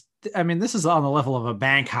this is on the level of a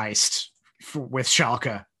bank heist with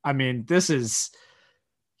Schalke. I mean,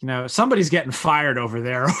 Somebody's getting fired over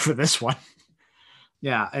there over this one.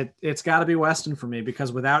 Yeah, it's got to be Weston for me,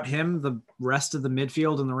 because without him, the rest of the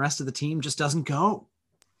midfield and the rest of the team just doesn't go.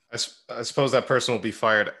 I suppose that person will be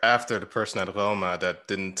fired after the person at Roma that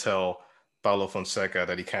didn't tell Paulo Fonseca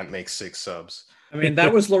that he can't make 6 subs. I mean,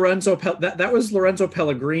 that was Lorenzo that was Lorenzo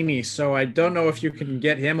Pellegrini, so I don't know if you can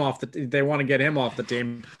get him off they want to get him off the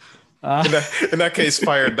team. In that case,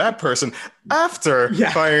 fired that person after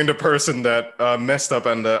firing the person that messed up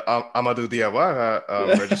on the Amadou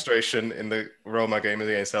Diawara registration in the Roma game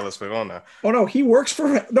against Hellas Verona. Oh no, he works for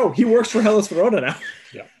Hellas Verona now.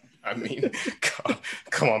 Yeah, I mean,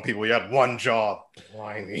 come on, people, you had one job.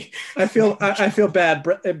 Blimey. I feel bad.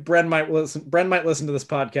 Bren might listen. Bren might listen to this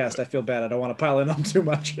podcast. I feel bad. I don't want to pile in on too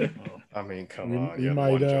much. I mean, come on, you had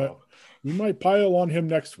one job. We might pile on him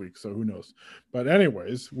next week, so who knows? But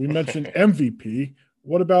anyways, we mentioned MVP.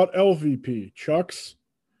 What about LVP? Chucks,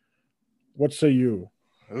 what say you?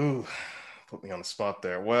 Ooh, put me on the spot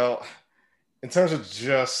there. Well, in terms of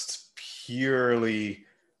just purely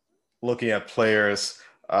looking at players,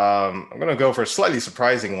 I'm going to go for a slightly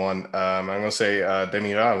surprising one. I'm going to say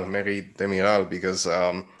Demiral, Merih Demiral, because,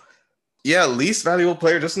 least valuable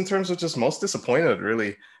player just in terms of just most disappointed,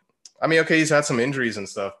 really. I mean, okay, he's had some injuries and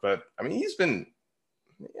stuff, but I mean, he's been,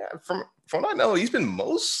 from what I know, he's been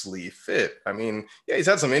mostly fit. I mean, he's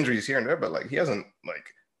had some injuries here and there, but like he hasn't like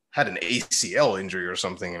had an ACL injury or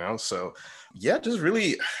something, So just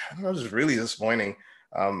really disappointing.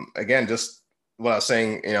 Again, just what I was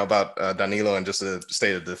saying, about Danilo and just the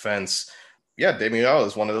state of defense. Yeah, Demiral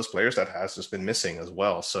is one of those players that has just been missing as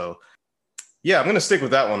well. So I'm going to stick with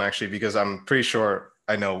that one actually, because I'm pretty sure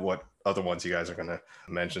I know what other ones you guys are going to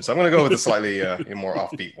mention. So I'm going to go with a slightly more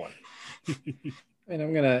offbeat one. And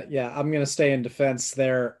I'm going to stay in defense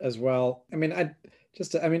there as well. I mean,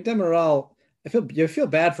 Demiral, you feel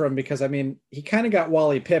bad for him because, I mean, he kind of got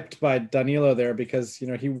Wally pipped by Danilo there because,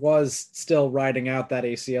 he was still riding out that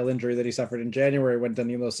ACL injury that he suffered in January when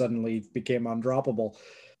Danilo suddenly became undroppable.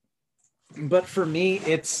 But for me,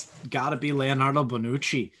 it's got to be Leonardo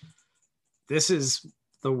Bonucci. This is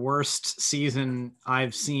the worst season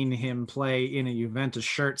I've seen him play in a Juventus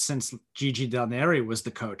shirt since Gigi Del Neri was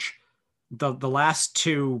the coach. The last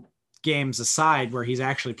 2 games aside, where he's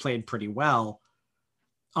actually played pretty well,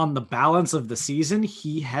 on the balance of the season,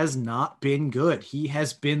 he has not been good. He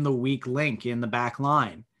has been the weak link in the back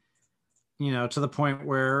line, to the point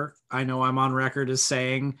where I know I'm on record as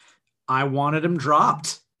saying I wanted him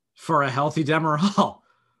dropped for a healthy Demiral.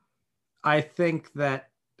 I think that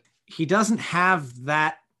he doesn't have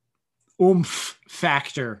that oomph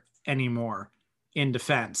factor anymore in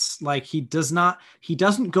defense. Like he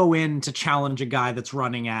doesn't go in to challenge a guy that's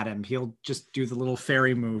running at him. He'll just do the little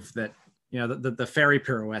fairy move that, the fairy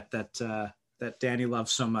pirouette that Danny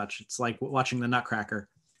loves so much. It's like watching the Nutcracker.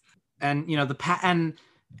 And,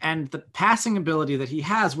 the passing ability that he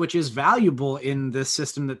has, which is valuable in this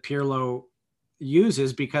system that Pirlo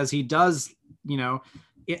uses, because he does,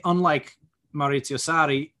 unlike Maurizio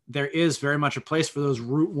Sarri, there is very much a place for those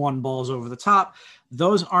route 1 balls over the top.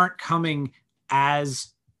 Those aren't coming as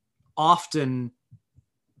often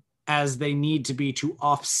as they need to be to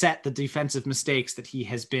offset the defensive mistakes that he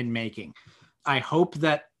has been making. I hope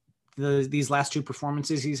that these last 2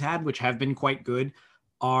 performances he's had, which have been quite good,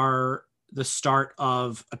 are the start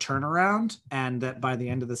of a turnaround, and that by the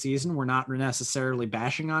end of the season, we're not necessarily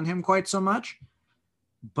bashing on him quite so much.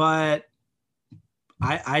 But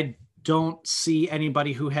I don't see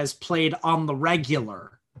anybody who has played on the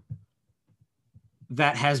regular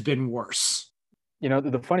that has been worse.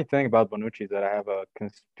 The funny thing about Bonucci is that I have a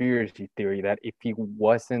conspiracy theory that if he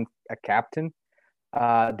wasn't a captain,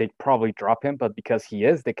 they'd probably drop him. But because he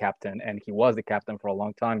is the captain, and he was the captain for a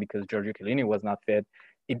long time because Giorgio Chiellini was not fit,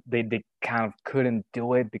 they kind of couldn't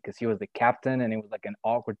do it because he was the captain, and it was like an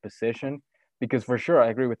awkward position. Because for sure, I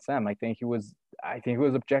agree with Sam. I think he was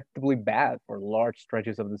objectively bad for large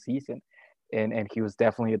stretches of the season, and he was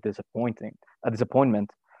definitely a disappointment.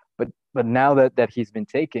 But now that he's been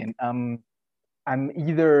taken, I'm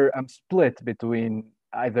split between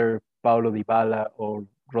either Paulo Dybala or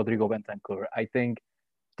Rodrigo Bentancur. I think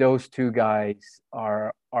those 2 guys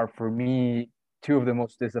are for me 2 of the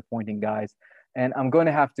most disappointing guys, and I'm going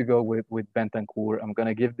to have to go with Bentancur. I'm going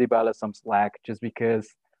to give Dybala some slack just because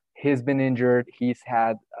he's been injured. He's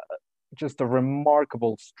had just a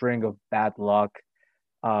remarkable string of bad luck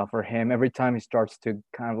for him. Every time he starts to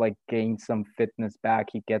kind of like gain some fitness back,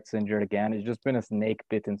 he gets injured again. It's just been a snake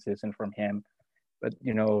bitten season from him. But,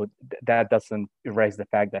 that doesn't erase the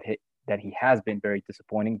fact that he has been very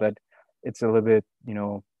disappointing, but it's a little bit,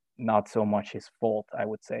 not so much his fault, I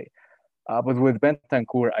would say. But with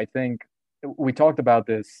Bentancur, I think we talked about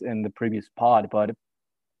this in the previous pod, but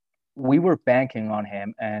we were banking on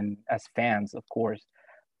him, and as fans, of course.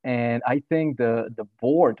 And I think the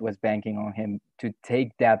board was banking on him to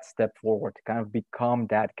take that step forward, to kind of become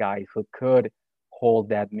that guy who could hold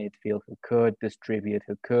that midfield, who could distribute,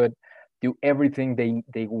 who could do everything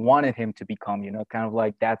they wanted him to become, kind of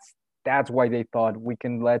like that's why they thought we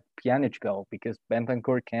can let Pjanic go, because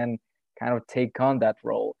Bentancur can kind of take on that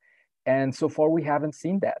role. And so far we haven't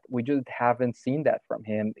seen that. We just haven't seen that from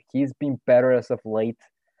him. He's been better as of late,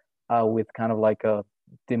 with kind of like a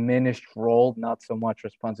diminished role, not so much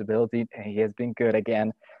responsibility, and he has been good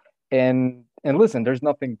again. And listen, there's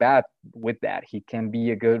nothing bad with that. He can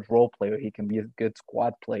be a good role player, he can be a good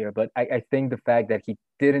squad player, but I think the fact that he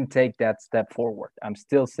didn't take that step forward, I'm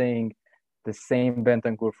still saying the same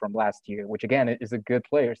Bentancur from last year, which again is a good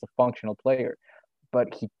player, it's a functional player,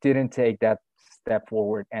 but he didn't take that step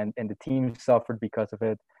forward, and the team suffered because of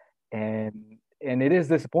it. And it is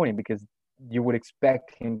disappointing, because you would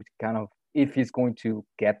expect him to kind of, if he's going to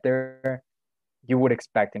get there, you would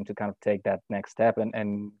expect him to kind of take that next step,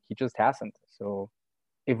 and he just hasn't. So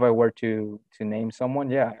if I were to name someone,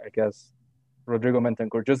 yeah, I guess Rodrigo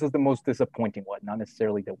Bentancur, just as the most disappointing one, not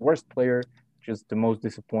necessarily the worst player, just the most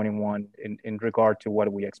disappointing one in regard to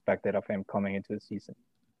what we expected of him coming into the season.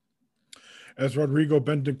 As Rodrigo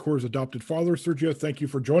Bentancur's adopted father, Sergio, thank you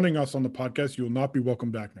for joining us on the podcast. You will not be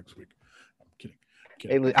welcome back next week. I'm kidding.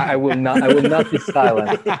 Hey, I will not be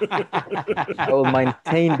silent. I will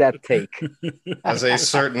maintain that take. As a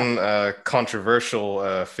certain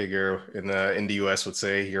controversial figure in the US would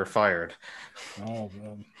say, you're fired. Oh,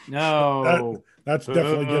 no. That's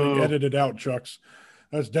definitely getting edited out, Chucks.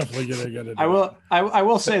 That's definitely getting edited out. I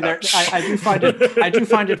will say that I do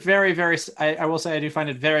find it very, very. I will say I do find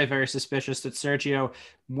it very, very suspicious that Sergio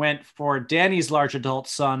went for Danny's large adult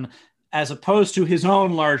son as opposed to his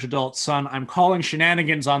own large adult son. I'm calling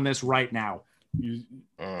shenanigans on this right now.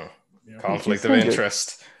 Conflict of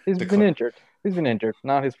interest. He's been injured. He's been injured.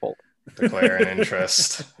 Not his fault. Declare an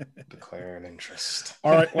interest. Declare an interest.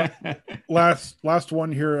 All right. Last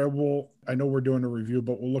one here. I know we're doing a review,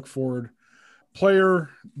 but we'll look forward. Player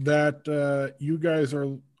that you guys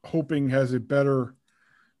are hoping has a better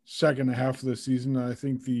second half of the season. I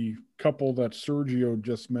think the couple that Sergio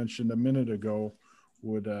just mentioned a minute ago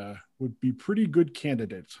would be pretty good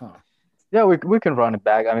candidates, huh? Yeah, we can run it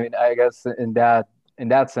back. I mean, I guess in that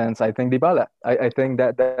sense, I think Dybala. I think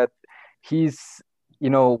that he's, we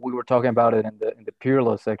were talking about it in the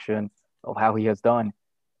Pirlo section of how he has done.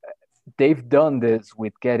 They've done this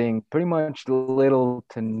with getting pretty much little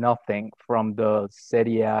to nothing from the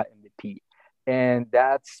Serie A MVP. And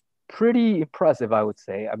that's pretty impressive, I would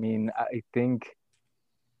say. I mean, I think,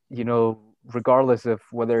 regardless of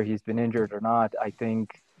whether he's been injured or not, I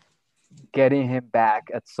think getting him back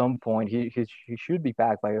at some point, he should be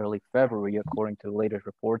back by early February, according to the latest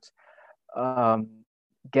reports.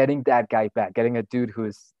 Getting that guy back, getting a dude who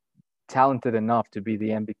is talented enough to be the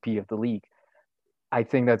MVP of the league, I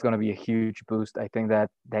think that's going to be a huge boost. I think that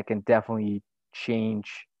can definitely change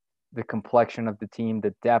the complexion of the team,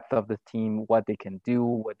 the depth of the team, what they can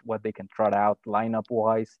do, what they can trot out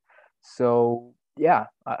lineup-wise. So, yeah,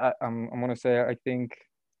 I'm going to say I think,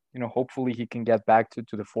 hopefully he can get back to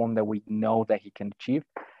the form that we know that he can achieve.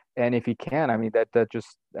 And if he can, I mean,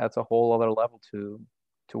 that's a whole other level to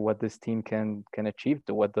what this team can achieve,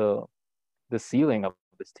 to what the ceiling of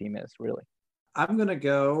this team is, really. I'm going to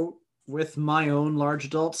go with my own large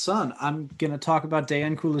adult son. I'm going to talk about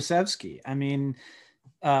Dejan Kulusevski. I mean,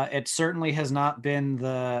 it certainly has not been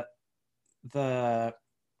the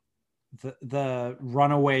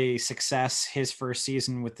runaway success his first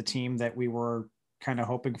season with the team that we were kind of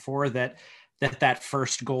hoping for, that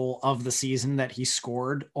first goal of the season that he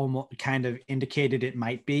scored almost kind of indicated it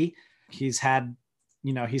might be. He's had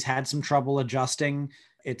some trouble adjusting.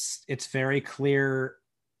 It's very clear,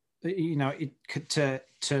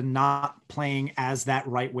 to not playing as that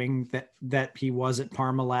right wing that he was at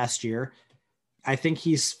Parma last year. I think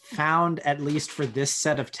he's found, at least for this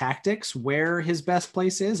set of tactics, where his best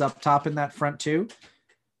place is, up top in that front two.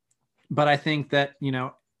 But I think that,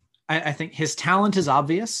 I think his talent is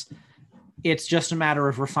obvious. It's just a matter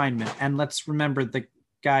of refinement. And let's remember, the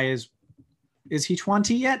guy is he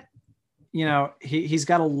 20 yet? He's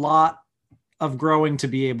got a lot of growing to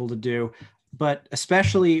be able to do. But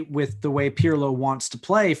especially with the way Pirlo wants to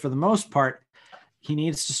play, for the most part, he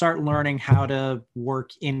needs to start learning how to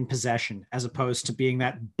work in possession, as opposed to being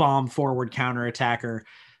that bomb forward counterattacker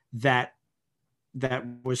that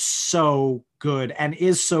was so good and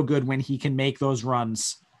is so good when he can make those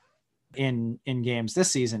runs in games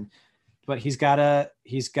this season. but he's got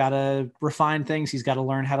to refine things. He's got to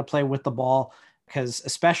learn how to play with the ball, because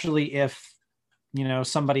especially if,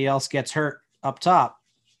 somebody else gets hurt up top,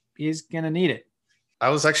 he's going to need it. I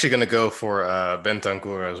was actually going to go for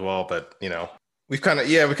Bentancur as well, but we kind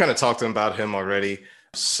of talked about him already.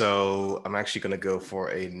 So I'm actually going to go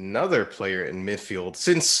for another player in midfield,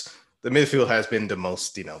 since the midfield has been the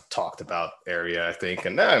most, talked about area, I think.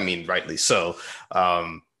 And I mean, rightly so.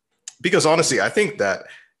 Because honestly, I think that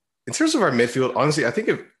in terms of our midfield, honestly, I think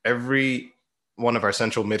if every one of our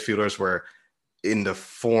central midfielders were in the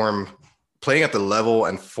form, playing at the level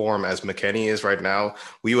and form as McKennie is right now,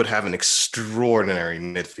 we would have an extraordinary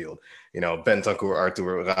midfield. Bentancur,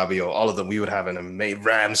 Arthur, Rabiot, all of them, we would have an amazing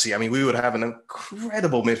Ramsey. I mean, we would have an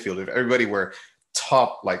incredible midfield if everybody were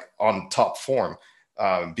on top form.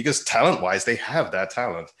 Because talent-wise, they have that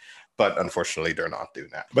talent. But unfortunately, they're not doing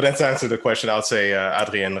that. But to answer the question, I would say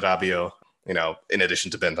Adrien Rabiot, in addition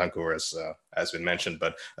to Bentancur, as has been mentioned.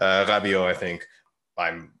 But Rabiot, I think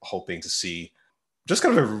I'm hoping to see just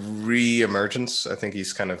kind of a re-emergence. I think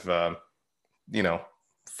he's kind of,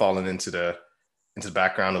 fallen into the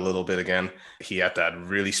background a little bit again. He had that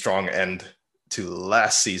really strong end to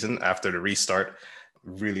last season after the restart.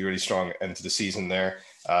 Really, really strong end to the season there.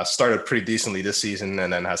 Started pretty decently this season,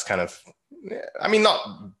 and then has kind of,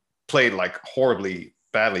 not played like horribly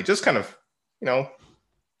badly, just kind of,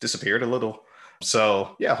 disappeared a little.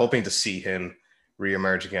 So yeah, hoping to see him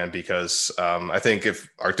reemerge again, because I think if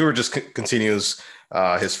Arthur just continues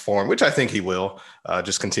his form, which I think he will,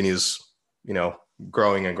 just continues,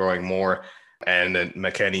 growing and growing more, and then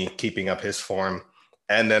McKennie keeping up his form,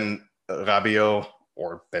 and then Rabiot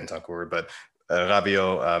or Bentancur, but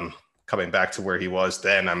Rabiot coming back to where he was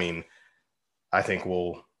then, I think that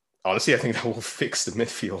will fix the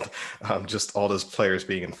midfield, just all those players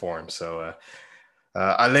being in form. So,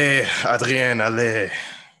 allez, Adrien, allez,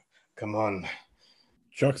 come on.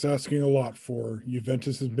 Chuck's asking a lot for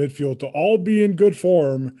Juventus's midfield to all be in good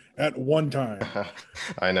form at one time.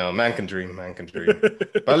 I know, man can dream.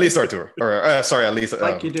 But at least Arthur, at least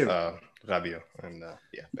like you do, Rabiot, and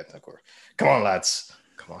Bentancur. Come on, lads,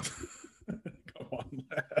 come on. Come on,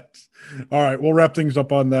 lads. All right, we'll wrap things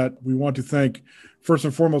up on that. We want to thank, first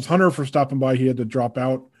and foremost, Hunter for stopping by. He had to drop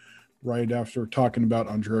out right after talking about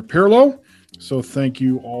Andrea Pirlo. So thank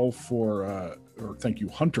you all thank you,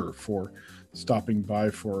 Hunter, for stopping by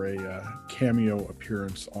for a cameo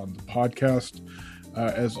appearance on the podcast.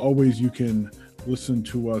 As always, you can listen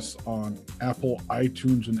to us on Apple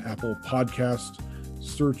iTunes and Apple Podcast.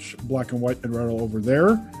 Search Black and White and Red over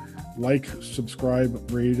there. Like,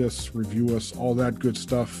 subscribe, rate us, review us, all that good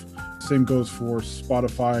stuff. Same goes for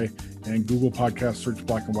Spotify and Google Podcasts. Search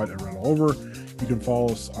Black and White and Red all over. You can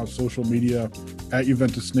follow us on social media at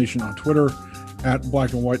Juventus Nation on Twitter, at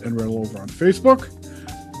Black and White and Red all over on Facebook.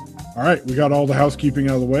 All right, we got all the housekeeping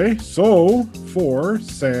out of the way. So for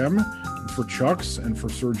Sam, and for Chucks, and for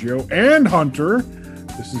Sergio and Hunter,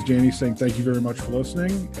 this is Danny saying thank you very much for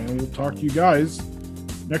listening, and we'll talk to you guys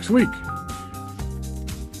next week.